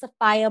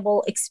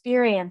classifiable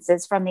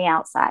experiences from the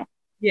outside.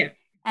 Yeah.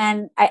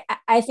 And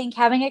I think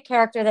having a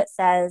character that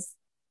says,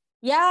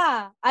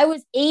 yeah, I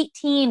was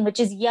 18, which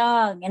is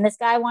young, and this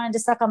guy wanted to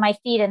suck on my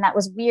feet, and that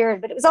was weird,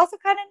 but it was also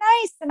kind of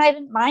nice, and I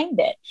didn't mind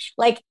it.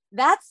 Like,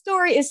 that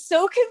story is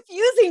so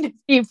confusing to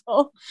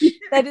people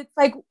that it's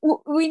like,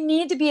 we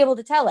need to be able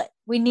to tell it.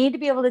 We need to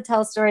be able to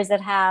tell stories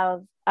that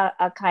have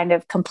a kind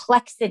of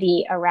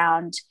complexity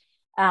around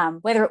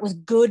whether it was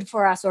good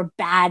for us or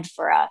bad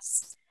for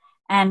us.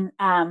 And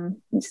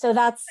so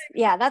that's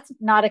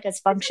Nautica's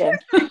function.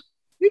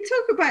 we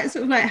talk about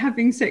sort of like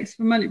having sex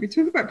for money. We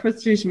talk about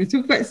prostitution. We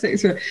talk about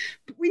sex for,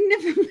 but we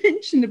never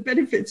mention the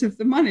benefits of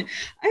the money.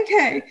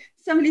 Okay,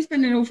 somebody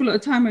spending an awful lot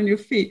of time on your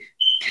feet,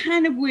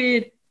 kind of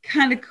weird,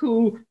 kind of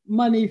cool,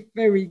 money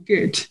very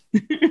good.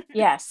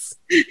 Yes.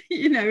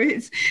 You know,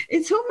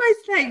 it's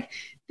almost like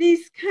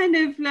these kind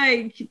of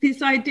like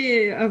this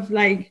idea of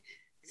like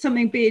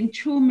something being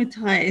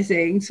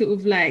traumatizing, sort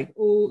of like,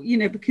 or, you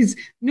know, because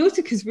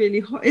Nautica's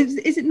really hot. Is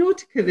it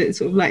Nautica that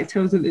sort of like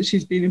tells her that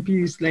she's been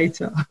abused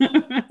later?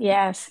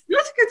 Yes.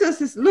 Nautica does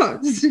this a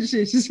lot, doesn't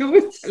she? She's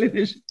always telling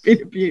her she's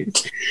been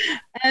abused.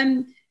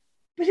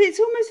 But it's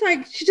almost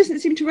like she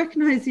doesn't seem to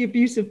recognize the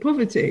abuse of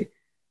poverty.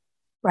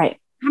 Right.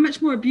 How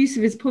much more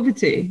abusive is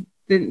poverty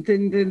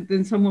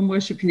than someone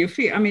worshipping your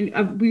feet? I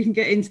mean, we can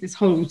get into this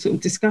whole sort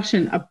of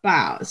discussion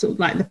about sort of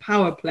like the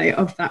power play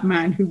of that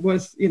man who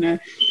was, you know,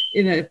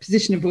 in a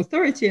position of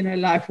authority in her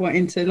life,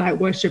 wanting to like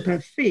worship her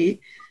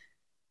feet.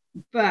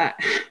 But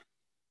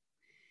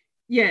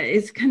yeah,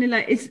 it's kind of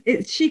like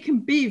she can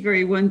be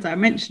very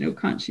one-dimensional,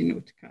 can't she,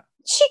 Nautica?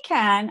 She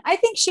can. I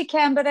think she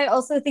can, but I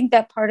also think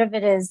that part of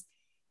it is,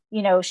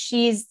 you know,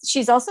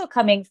 she's also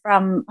coming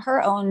from her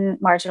own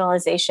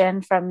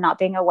marginalization, from not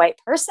being a white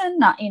person,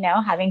 not, you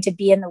know, having to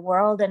be in the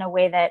world in a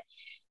way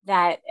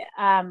that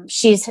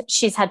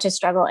she's had to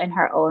struggle in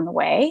her own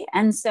way.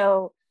 And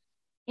so,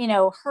 you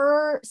know,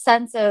 her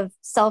sense of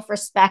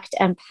self-respect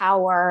and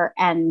power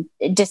and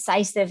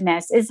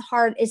decisiveness is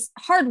hard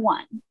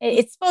won.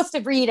 It's supposed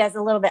to read as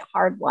a little bit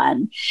hard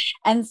won.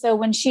 And so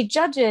when she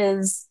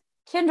judges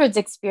Kindred's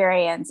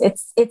experience,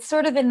 it's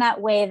sort of in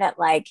that way that,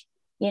 like,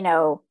 you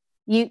know,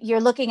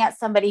 you're looking at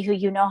somebody who,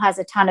 you know, has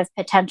a ton of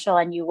potential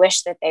and you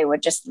wish that they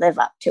would just live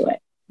up to it.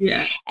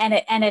 Yeah. And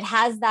it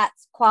has that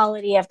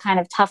quality of kind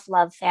of tough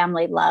love,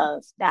 family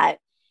love, that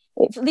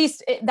at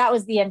least that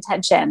was the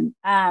intention,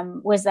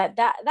 was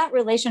that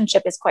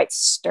relationship is quite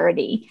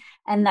sturdy,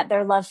 and that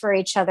their love for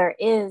each other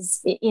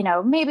is, you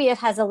know, maybe it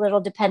has a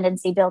little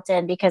dependency built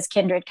in because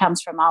Kindred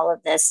comes from all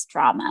of this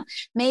trauma.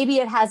 Maybe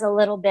it has a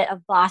little bit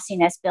of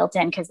bossiness built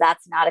in because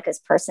that's Nautica's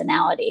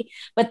personality,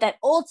 but that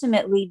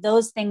ultimately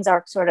those things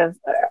are sort of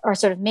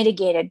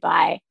mitigated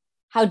by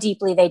how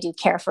deeply they do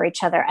care for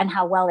each other and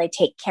how well they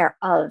take care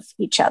of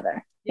each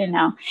other. You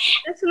know,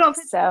 there's a lot of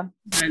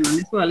going on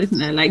as well, isn't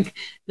there?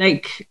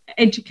 Like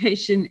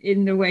education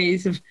in the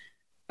ways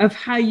of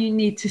how you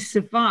need to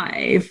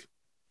survive,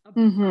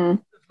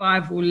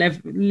 survival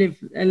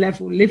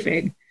level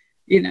living.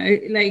 You know,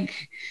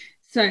 like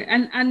so,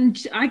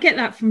 and I get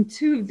that from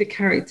two of the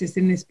characters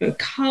in this book.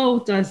 Carl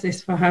does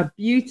this for her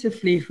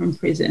beautifully from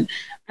prison,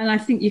 and I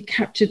think you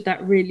captured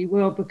that really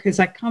well, because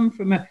I come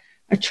from a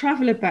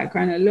traveler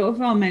background. A lot of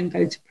our men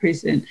go to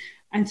prison.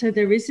 And so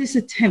there is this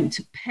attempt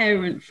to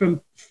parent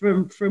from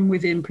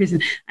within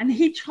prison, and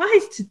he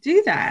tries to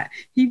do that.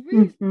 He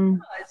really does.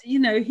 You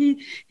know,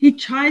 he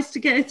tries to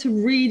get her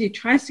to read. He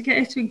tries to get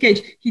her to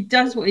engage. He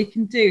does what he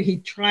can do. He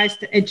tries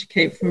to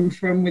educate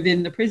from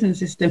within the prison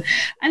system,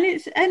 and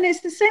it's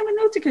the same with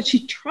Nautica.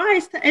 She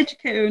tries to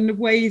educate her in the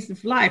ways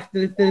of life,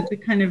 the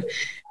kind of,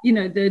 you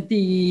know,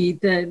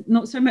 the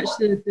not so much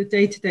the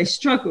day-to-day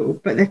struggle,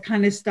 but the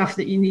kind of stuff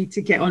that you need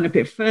to get on a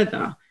bit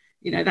further.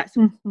 You know, that's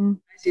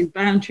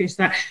boundaries,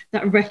 that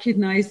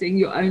recognizing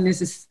your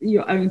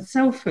own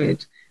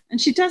selfhood.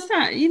 And she does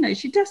that, you know,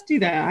 she does do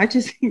that. I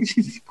just think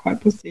she's quite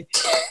pussy.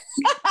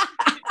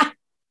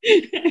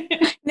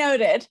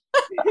 Noted.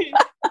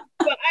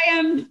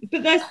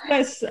 But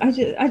that's I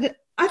think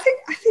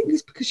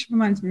it's because she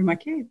reminds me of my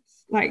kids.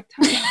 Like,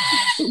 Tanya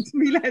talks to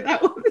me like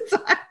that all the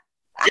time.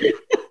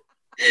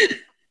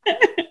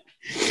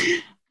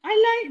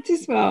 I liked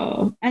as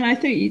well, and I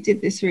thought you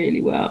did this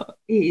really well,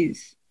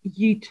 is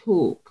you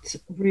talked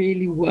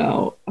really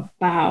well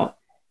about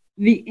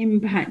the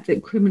impact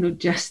that criminal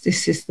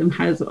justice system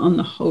has on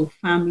the whole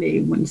family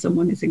when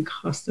someone is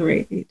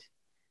incarcerated.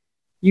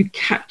 You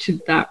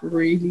captured that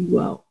really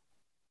well.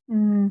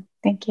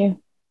 Thank you.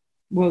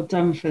 Well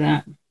done for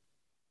that.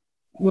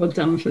 Well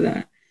done for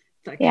that.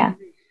 Like, yeah.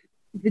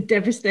 The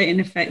devastating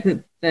effect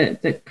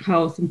that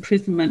Carl's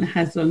imprisonment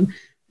has on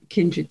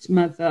Kindred's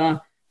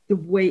mother, the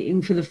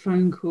waiting for the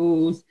phone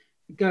calls,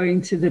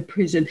 going to the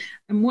prison.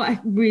 And what I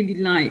really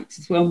liked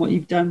as well, and what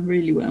you've done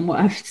really well, and what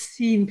I've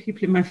seen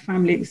people in my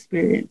family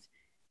experience,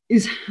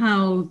 is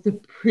how the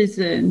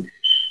prison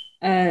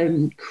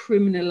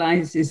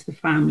criminalizes the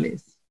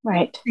families.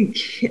 Right.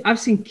 I've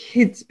seen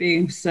kids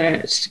being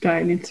searched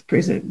going into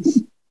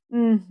prisons.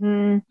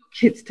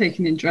 Kids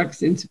taking in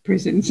drugs into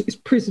prisons. It's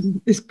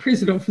prison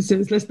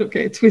officers. Let's not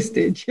get it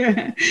twisted.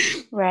 Yeah.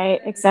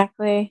 Right.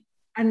 Exactly.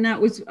 And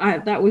that was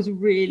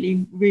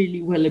really,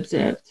 really well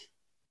observed.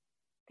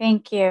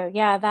 Thank you.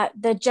 Yeah, that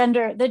the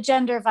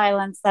gender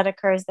violence that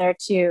occurs there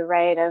too,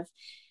 right? Of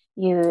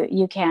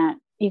you can't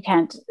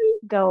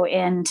go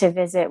in to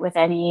visit with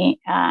any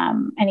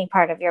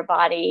part of your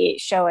body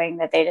showing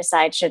that they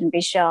decide shouldn't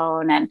be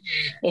shown, and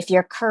if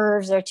your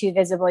curves are too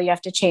visible, you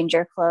have to change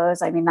your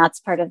clothes. I mean, that's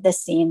part of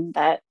this scene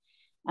that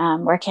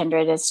where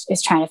Kindred is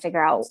trying to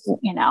figure out,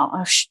 you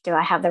know, do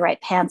I have the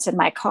right pants in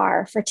my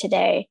car for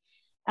today?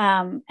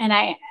 And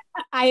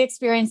I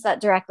experienced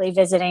that directly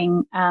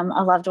visiting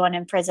a loved one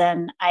in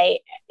prison.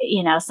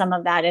 Some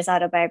of that is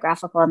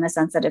autobiographical in the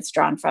sense that it's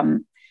drawn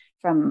from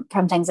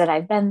things that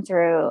I've been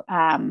through.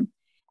 And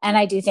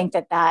I do think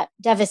that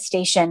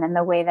devastation and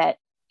the way that,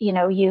 you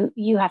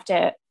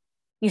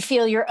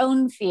feel your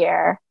own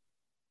fear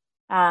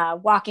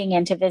walking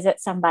in to visit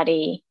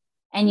somebody,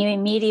 and you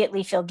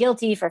immediately feel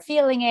guilty for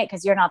feeling it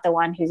because you're not the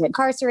one who's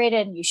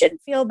incarcerated, and you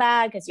shouldn't feel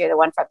bad because you're the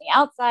one from the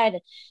outside.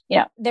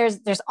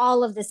 There's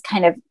all of this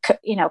kind of,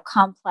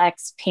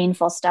 complex,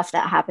 painful stuff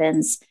that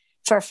happens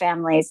for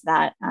families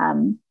that,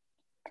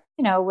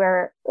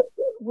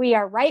 we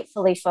are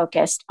rightfully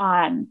focused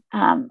on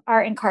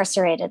our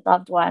incarcerated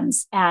loved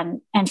ones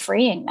and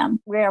freeing them.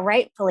 We are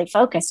rightfully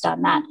focused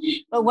on that.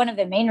 But one of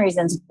the main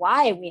reasons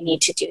why we need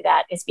to do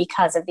that is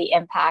because of the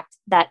impact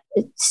that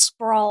it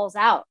sprawls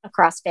out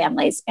across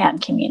families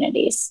and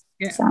communities.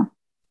 Yeah. So,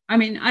 I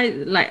mean,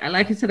 like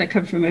I said, I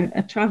come from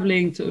a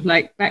traveling sort of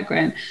like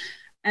background,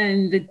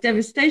 and the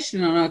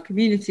devastation on our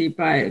community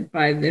by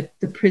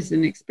the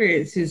prison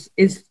experience is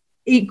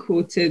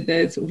equal to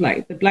the sort of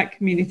like the Black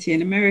community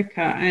in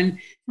America, and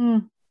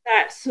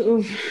that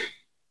sort of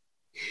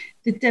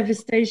the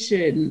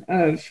devastation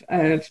of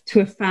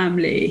to a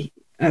family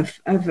of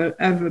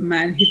a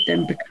man who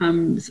then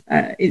becomes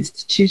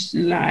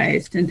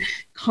institutionalized and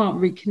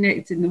can't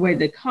reconnect in the way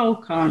that Carl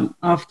can't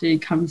after he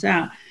comes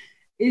out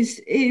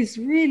is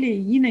really,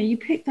 you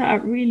picked that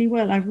up really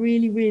well. I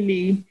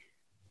really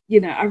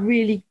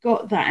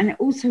got that, and it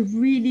also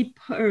really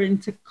put her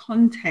into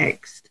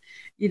context.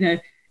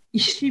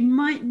 She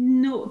might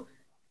not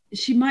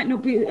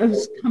be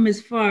come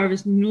as far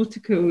as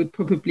Nautica would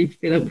probably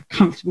feel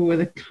comfortable with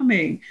her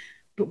coming,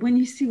 but when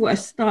you see what her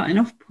starting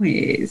off point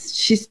is,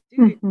 she's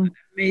doing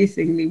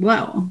amazingly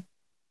well.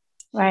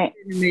 Right.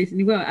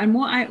 Amazingly well. And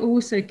what I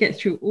also get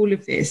through all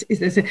of this is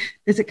there's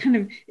a kind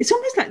of, it's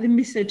almost like the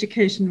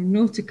miseducation of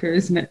Nautica,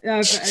 isn't it?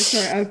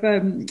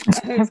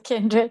 Of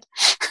Kindred.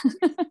 Of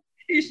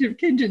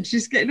Kindred.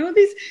 She's getting all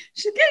this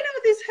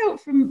help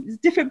from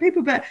different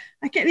people, but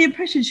I get the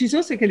impression she's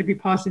also going to be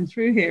passing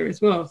through here as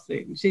well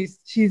soon. She's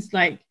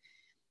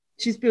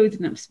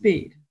building up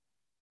speed.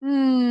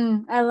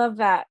 I love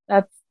that.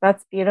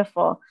 That's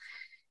beautiful.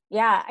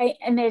 Yeah,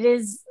 and it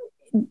is,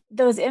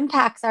 those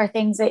impacts are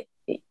things that,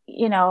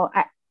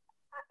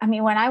 I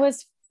mean, when I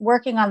was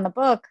working on the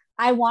book,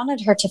 I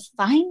wanted her to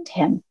find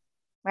him,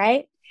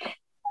 right?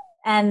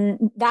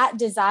 And that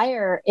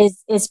desire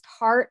is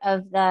part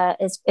of the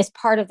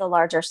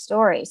larger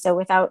story. So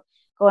without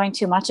going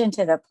too much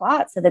into the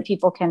plot, so that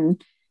people can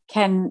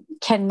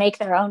make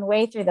their own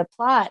way through the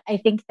plot, I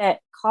think that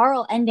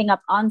Carl ending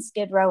up on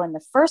Skid Row in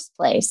the first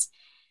place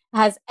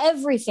has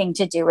everything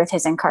to do with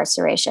his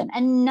incarceration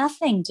and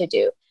nothing to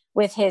do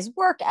with his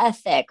work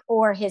ethic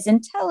or his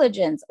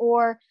intelligence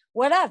or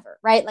whatever,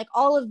 right? Like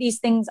all of these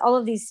things, all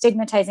of these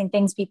stigmatizing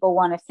things people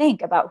want to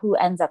think about who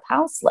ends up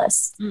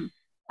houseless.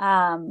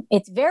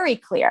 It's very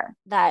clear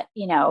that,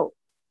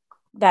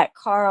 that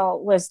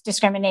Carl was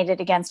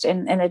discriminated against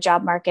in the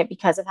job market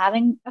because of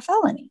having a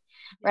felony,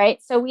 right?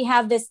 So we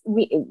have this,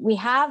 we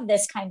have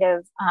this kind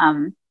of,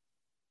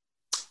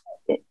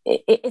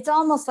 it's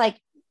almost like,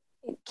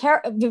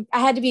 I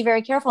had to be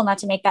very careful not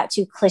to make that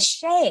too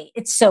cliche.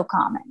 It's so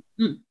common.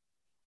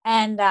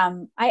 And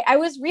I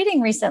was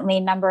reading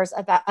recently numbers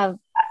about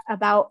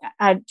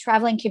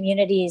traveling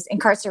communities,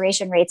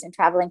 incarceration rates in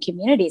traveling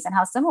communities, and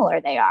how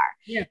similar they are.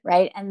 Yeah.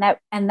 Right. And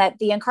that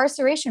the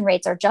incarceration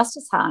rates are just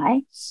as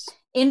high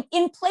in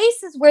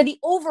places where the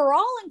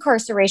overall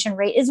incarceration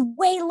rate is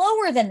way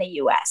lower than the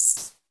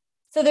US.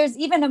 So there's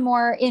even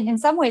in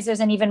some ways,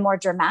 there's an even more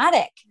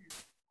dramatic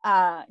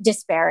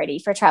disparity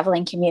for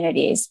traveling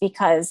communities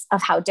because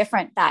of how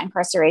different that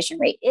incarceration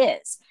rate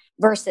is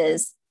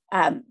versus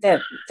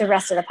the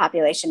rest of the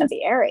population of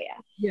the area.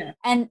 Yeah.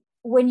 And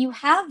when you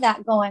have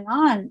that going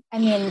on, I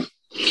mean,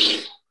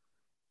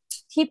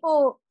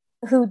 people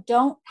who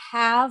don't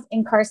have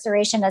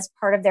incarceration as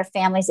part of their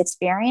family's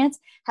experience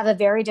have a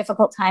very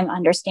difficult time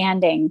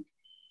understanding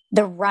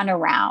the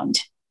runaround,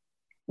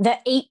 the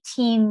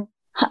 18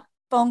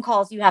 phone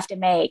calls you have to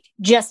make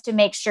just to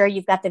make sure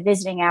you've got the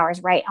visiting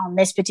hours right on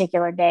this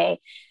particular day.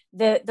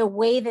 The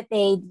way that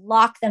they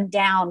lock them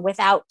down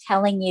without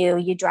telling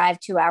you drive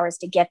 2 hours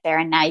to get there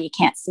and now you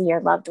can't see your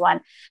loved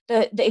one.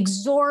 The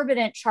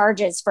exorbitant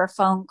charges for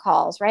phone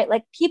calls, right?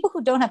 Like people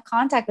who don't have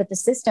contact with the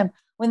system,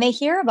 when they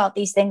hear about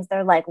these things,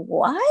 they're like,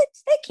 what?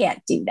 They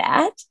can't do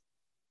that.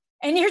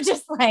 And you're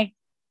just like,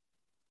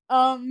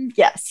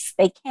 yes,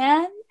 they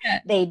can.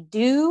 Yeah. They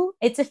do.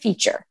 It's a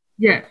feature.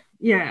 Yeah.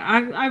 Yeah,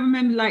 I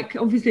remember, like,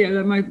 obviously,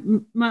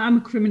 I'm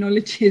a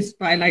criminologist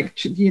by, like,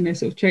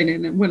 sort of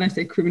training. And when I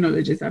say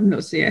criminologist, I'm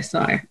not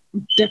CSI,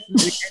 I'm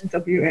definitely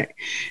NWA.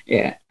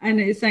 Yeah, and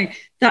it's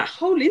like that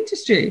whole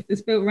industry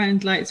that's built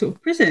around, like, sort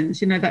of prisons,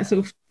 that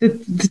sort of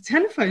the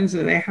telephones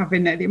that they have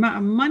in there, the amount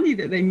of money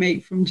that they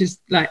make from just,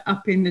 like,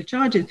 upping the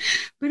charges.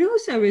 But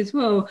also, as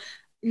well,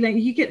 like,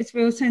 you get this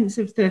real sense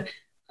of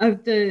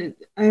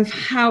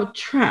how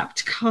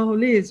trapped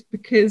Carl is,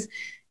 because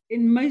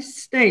in most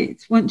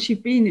states, once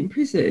you've been in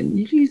prison,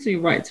 you lose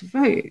your right to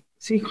vote.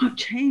 So you can't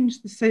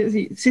change the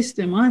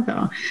system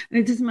either. And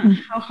it doesn't matter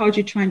how hard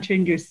you try and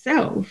change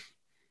yourself,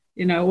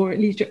 or at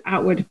least your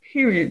outward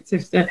appearance,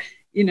 if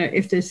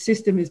the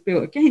system is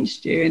built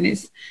against you. And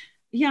it's,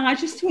 I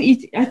just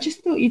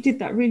thought you did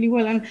that really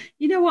well. And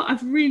you know what?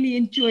 I've really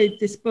enjoyed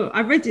this book. I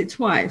read it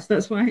twice.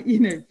 That's why,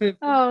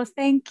 Oh,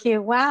 thank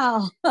you.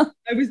 Wow.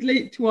 I was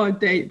late to our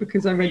date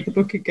because I read the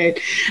book again.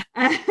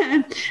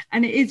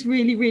 And it is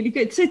really, really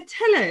good. So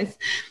tell us,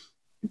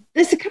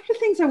 there's a couple of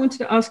things I wanted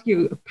to ask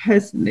you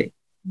personally.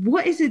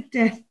 What is a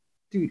death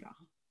doula?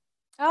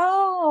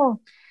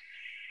 Oh,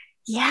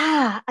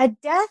 yeah. A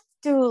death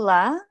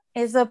doula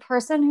is a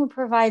person who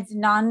provides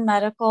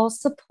non-medical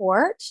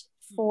support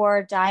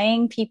for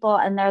dying people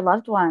and their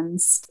loved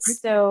ones.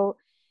 So,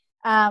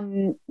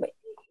 when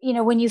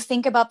you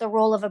think about the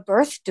role of a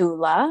birth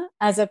doula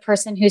as a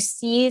person who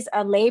sees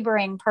a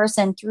laboring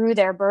person through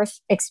their birth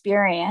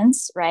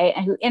experience, right,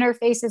 and who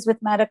interfaces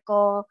with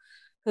medical,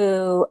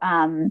 who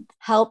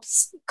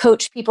helps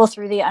coach people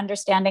through the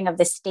understanding of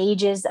the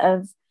stages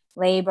of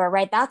labor,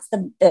 right? That's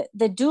the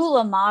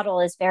doula model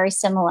is very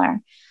similar.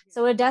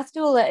 So a death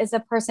doula is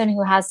a person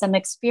who has some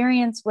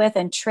experience with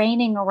and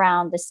training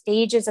around the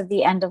stages of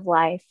the end of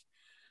life,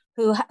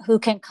 who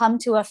can come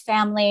to a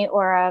family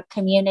or a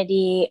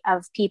community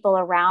of people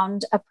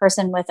around a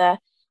person with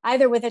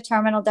either with a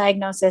terminal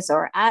diagnosis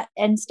or at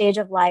end stage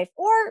of life,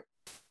 or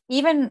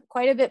even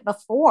quite a bit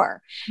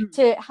before,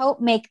 to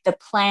help make the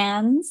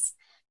plans,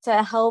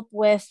 to help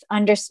with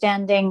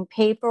understanding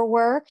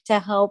paperwork, to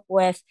help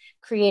with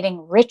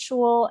creating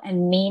ritual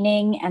and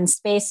meaning and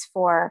space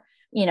for,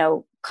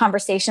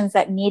 conversations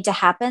that need to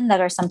happen that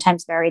are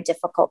sometimes very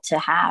difficult to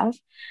have.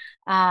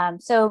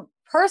 So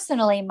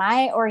personally,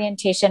 my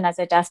orientation as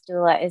a death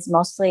doula is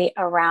mostly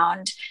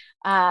around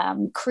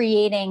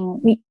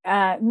creating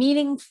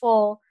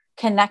meaningful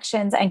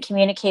connections and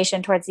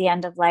communication towards the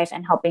end of life,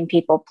 and helping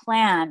people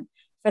plan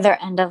for their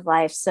end of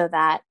life so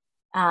that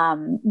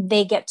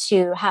they get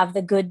to have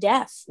the good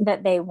death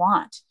that they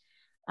want,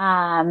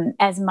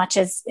 as much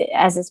as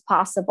is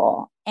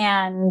possible.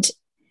 And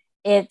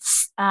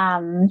it's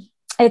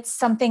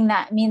something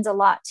that means a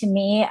lot to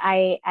me.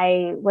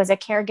 I was a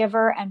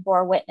caregiver and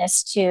bore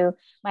witness to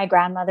my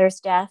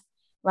grandmother's death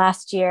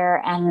last year.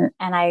 And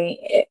I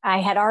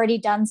had already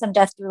done some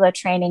death doula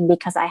training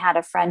because I had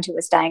a friend who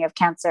was dying of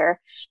cancer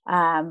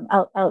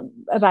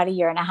about a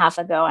year and a half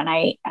ago. And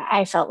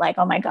I felt like,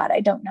 oh my God,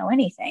 I don't know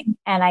anything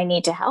and I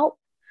need to help.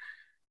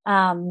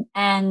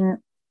 And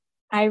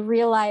I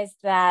realized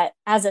that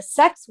as a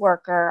sex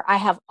worker, I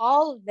have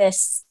all of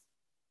this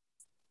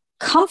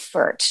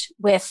comfort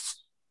with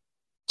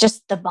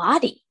just the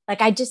body.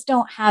 Like, I just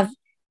don't have,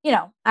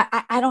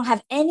 I don't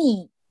have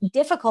any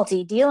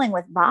difficulty dealing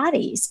with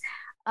bodies.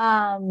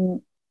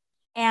 And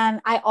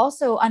I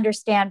also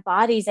understand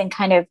bodies in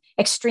kind of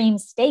extreme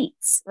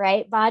states,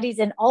 right? Bodies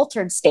in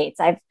altered states.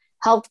 I've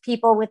helped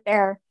people with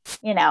their,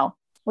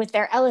 with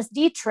their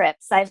LSD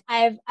trips.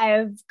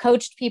 I've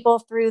coached people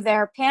through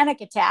their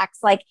panic attacks.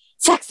 Like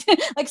sex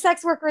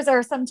workers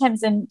are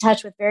sometimes in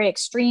touch with very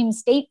extreme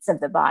states of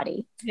the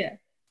body. Yeah.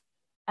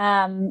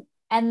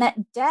 And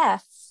that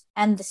death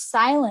and the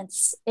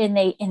silence in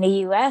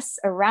the US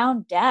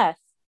around death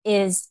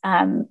is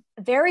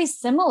very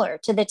similar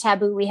to the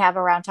taboo we have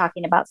around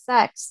talking about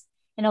sex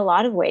in a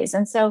lot of ways.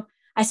 And so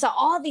I saw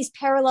all these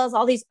parallels,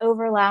 all these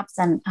overlaps,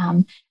 and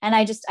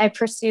I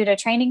pursued a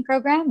training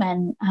program,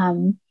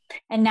 and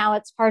now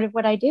it's part of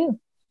what I do.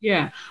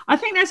 Yeah, I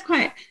think that's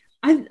quite.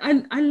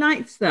 I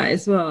liked that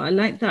as well. I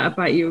like that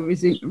about your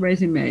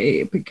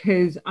resume,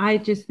 because I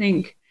just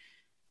think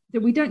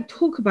that we don't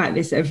talk about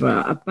this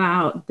ever,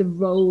 about the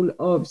role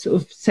of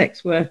sort of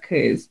sex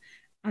workers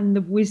and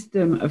the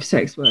wisdom of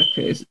sex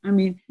workers. I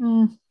mean,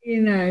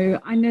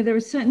 I know there are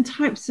certain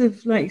types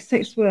of like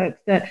sex work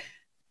that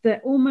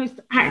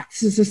almost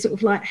acts as a sort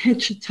of like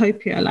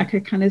heterotopia, like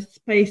a kind of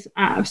space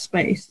out of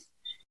space.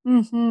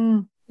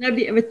 Mm-hmm.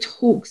 Nobody ever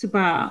talks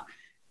about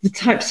the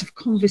types of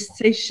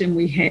conversation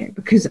we hear,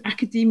 because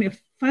academia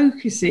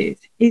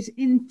is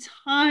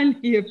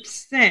entirely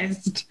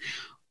obsessed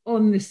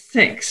on the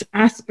sex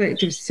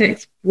aspect of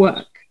sex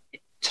work.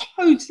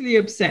 Totally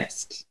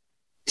obsessed.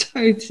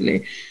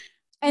 Totally.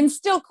 And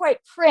still quite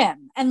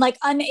prim and like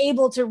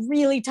unable to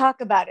really talk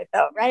about it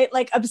though, right?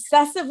 Like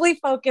obsessively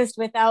focused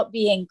without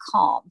being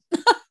calm.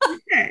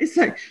 Yeah, it's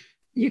like,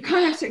 you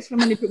can't have sex for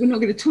money, but we're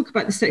not going to talk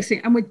about the sex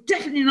thing. And we're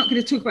definitely not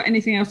going to talk about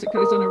anything else that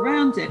goes on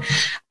around it.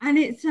 And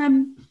it's,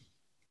 and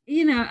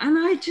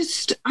I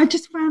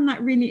just found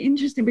that really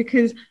interesting,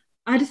 because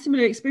I had a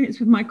similar experience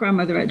with my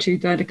grandmother, actually, who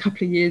died a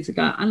couple of years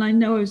ago. And I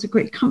know I was a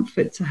great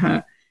comfort to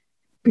her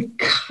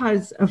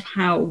because of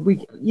how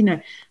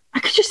I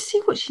could just see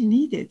what she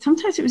needed.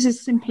 Sometimes it was as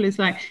simple as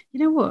like,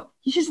 you know what,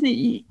 you just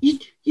need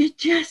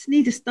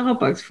a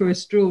Starbucks for a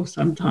straw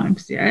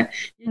sometimes, yeah?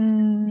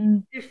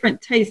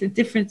 Different taste, a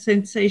different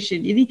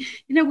sensation. You need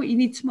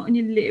something on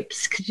your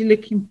lips because you're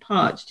looking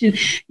parched.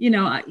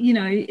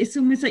 It's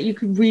almost like you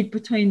could read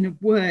between the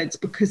words,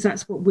 because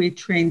that's what we're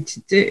trained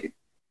to do.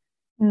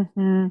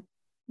 Mm-hmm.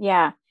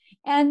 Yeah.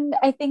 And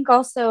I think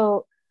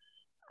also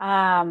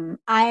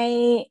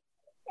I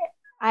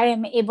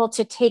am able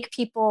to take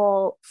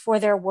people for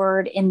their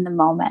word in the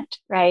moment,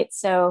 right?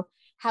 So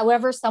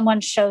however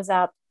someone shows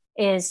up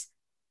is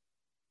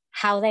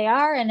how they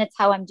are, and it's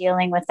how I'm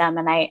dealing with them.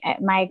 And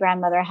my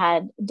grandmother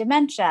had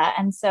dementia.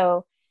 And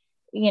so,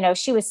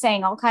 she was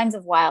saying all kinds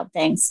of wild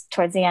things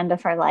towards the end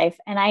of her life.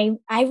 And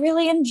I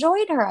really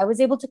enjoyed her. I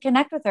was able to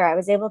connect with her. I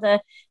was able to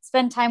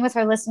spend time with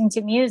her, listening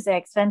to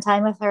music, spend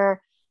time with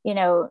her,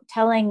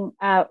 telling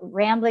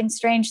rambling,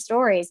 strange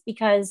stories,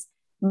 because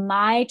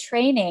my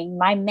training,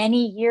 my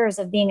many years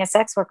of being a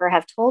sex worker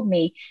have told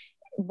me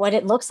what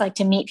it looks like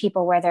to meet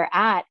people where they're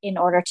at in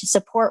order to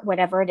support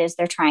whatever it is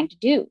they're trying to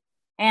do.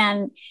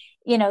 And,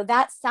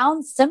 that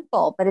sounds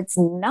simple, but it's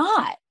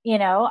not.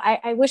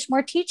 I wish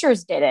more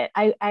teachers did it.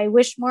 I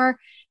wish more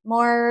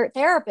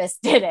therapists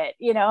did it,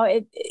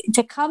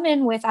 to come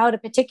in without a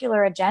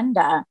particular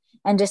agenda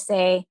and just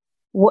say,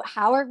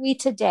 how are we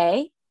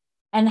today?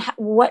 And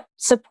what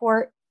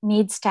support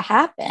needs to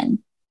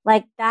happen?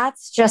 Like,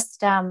 that's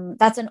just,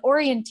 that's an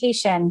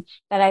orientation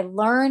that I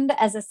learned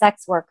as a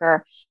sex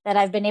worker that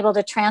I've been able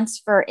to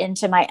transfer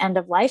into my end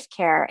of life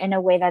care in a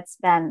way that's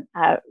been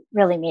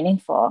really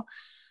meaningful.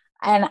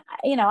 And,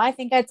 I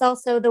think it's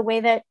also the way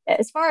that,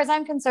 as far as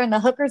I'm concerned,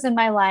 the hookers in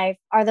my life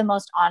are the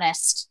most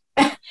honest.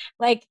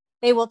 Like,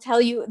 they will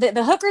tell you that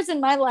the hookers in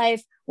my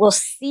life will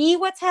see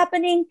what's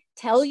happening,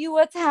 tell you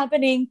what's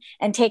happening,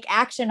 and take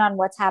action on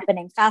what's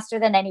happening faster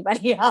than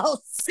anybody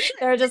else.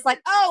 They're just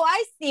like, oh,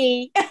 I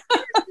see.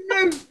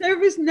 No,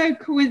 there is no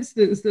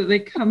coincidence that they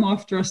come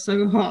after us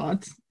so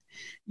hard.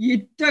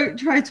 You don't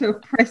try to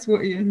oppress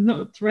what you're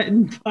not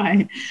threatened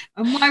by.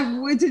 And why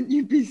wouldn't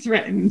you be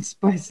threatened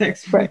by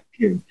sex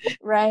workers?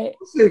 Right.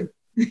 So,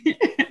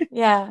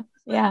 yeah.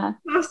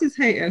 Masters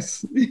hate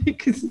us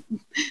because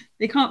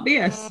they can't be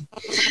us.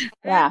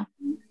 Yeah.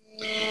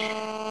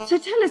 So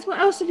tell us, what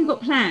else have you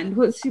got planned?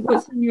 What's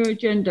on your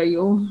agenda?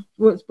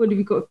 What have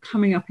you got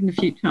coming up in the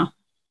future?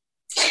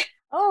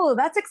 Oh,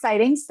 that's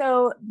exciting.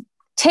 So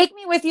Take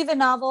Me With You, the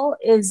novel,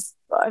 is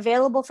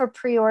available for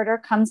pre-order.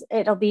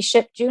 It'll be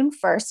shipped June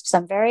 1st. So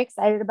I'm very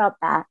excited about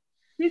that.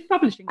 Who's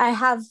publishing? I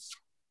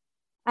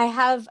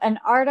have an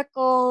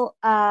article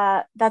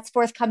that's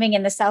forthcoming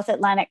in the South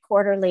Atlantic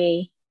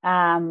Quarterly.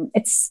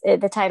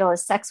 The title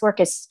is "Sex Work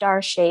is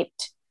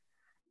Star-Shaped,"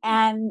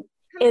 and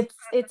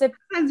it's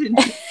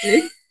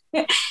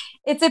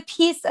a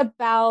piece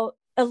about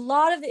a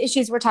lot of the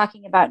issues we're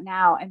talking about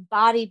now,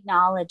 embodied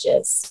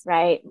knowledges,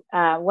 right?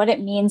 What it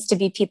means to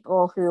be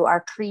people who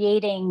are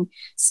creating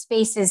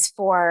spaces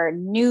for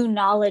new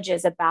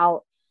knowledges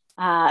about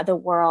the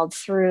world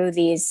through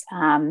these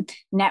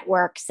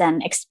networks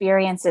and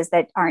experiences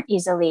that aren't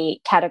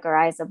easily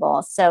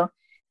categorizable. So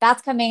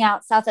that's coming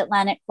out, South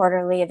Atlantic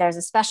Quarterly. There's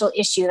a special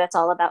issue that's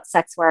all about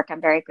sex work.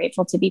 I'm very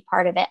grateful to be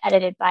part of it,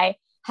 edited by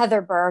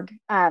Heather Berg,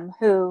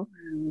 who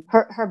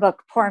her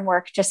book Porn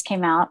Work just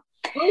came out.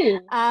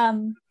 Her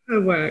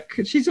work.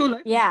 She's all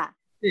over. Yeah.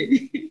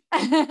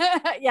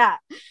 Yeah.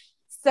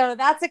 So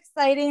that's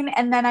exciting.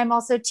 And then I'm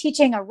also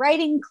teaching a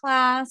writing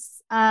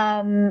class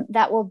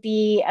that will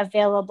be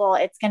available.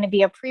 It's going to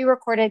be a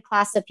pre-recorded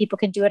class so people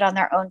can do it on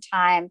their own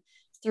time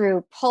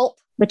through Pulp,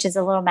 which is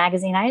a little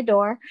magazine I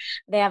adore.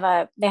 They have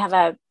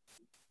a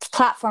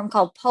platform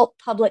called Pulp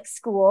Public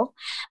School.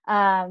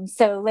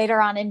 So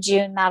later on in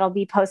June, that'll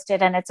be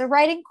posted. And it's a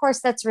writing course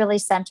that's really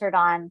centered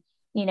on,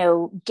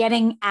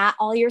 getting at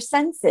all your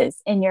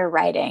senses in your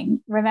writing,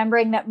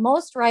 remembering that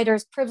most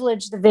writers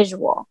privilege the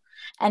visual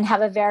and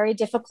have a very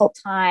difficult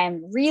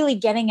time really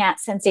getting at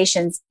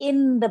sensations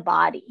in the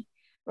body,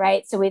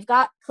 right? So we've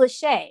got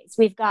cliches,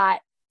 we've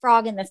got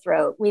frog in the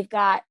throat, we've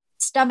got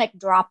stomach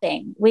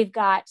dropping, we've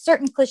got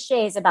certain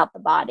cliches about the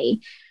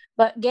body,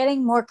 but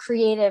getting more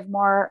creative,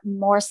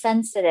 more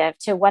sensitive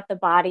to what the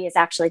body is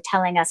actually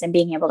telling us and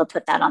being able to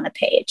put that on the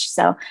page.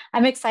 So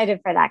I'm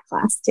excited for that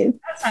class too.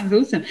 That sounds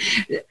awesome.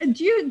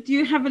 Do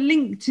you have a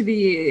link to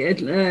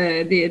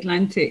the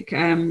Atlantic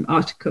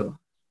article?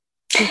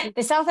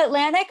 The South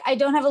Atlantic, I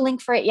don't have a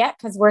link for it yet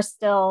because we're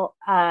still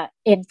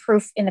in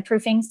the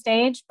proofing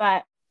stage.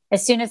 But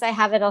as soon as I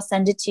have it, I'll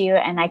send it to you,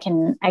 and I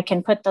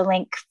can put the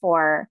link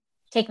for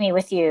Take Me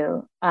With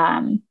You.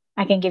 I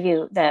can give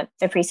you the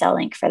pre-sale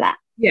link for that.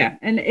 Yeah,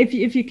 and if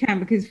you can,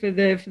 because for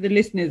the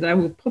listeners, I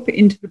will pop it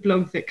into the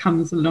blog that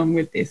comes along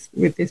with this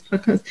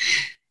podcast.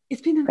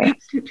 It's been an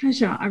absolute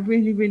pleasure. I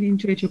really, really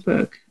enjoyed your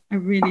book.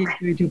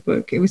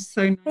 It was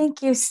so nice.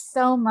 Thank you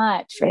so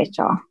much,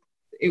 Rachel.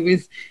 It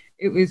was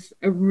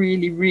a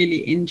really, really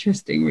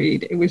interesting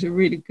read. It was a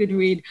really good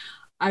read.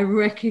 I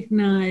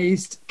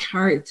recognized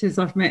characters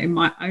I've met in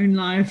my own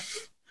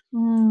life.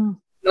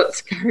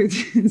 Lots of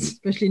characters,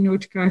 especially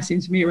Nautica,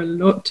 seems to me are a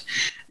lot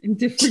in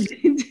different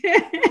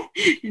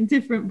in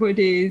different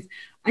bodies.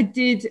 I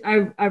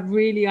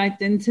really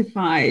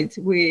identified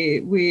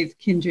with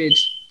Kindred.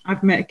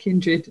 I've met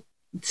Kindred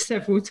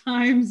several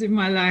times in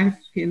my life,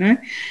 you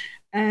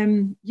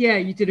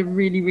did a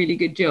really, really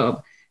good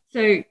job.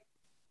 So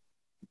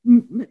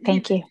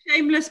thank you.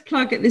 Shameless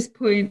plug at this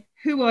point.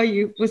 Who are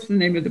you? What's the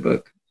name of the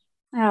book?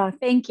 Oh,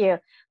 thank you.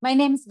 My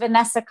name's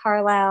Vanessa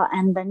Carlisle,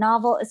 and the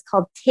novel is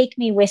called Take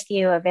Me With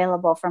You,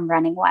 available from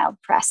Running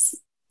Wild Press.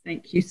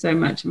 Thank you so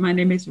much. My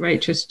name is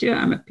Rachel Stewart.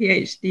 I'm a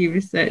PhD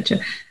researcher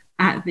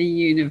at the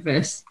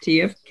University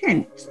of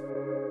Kent.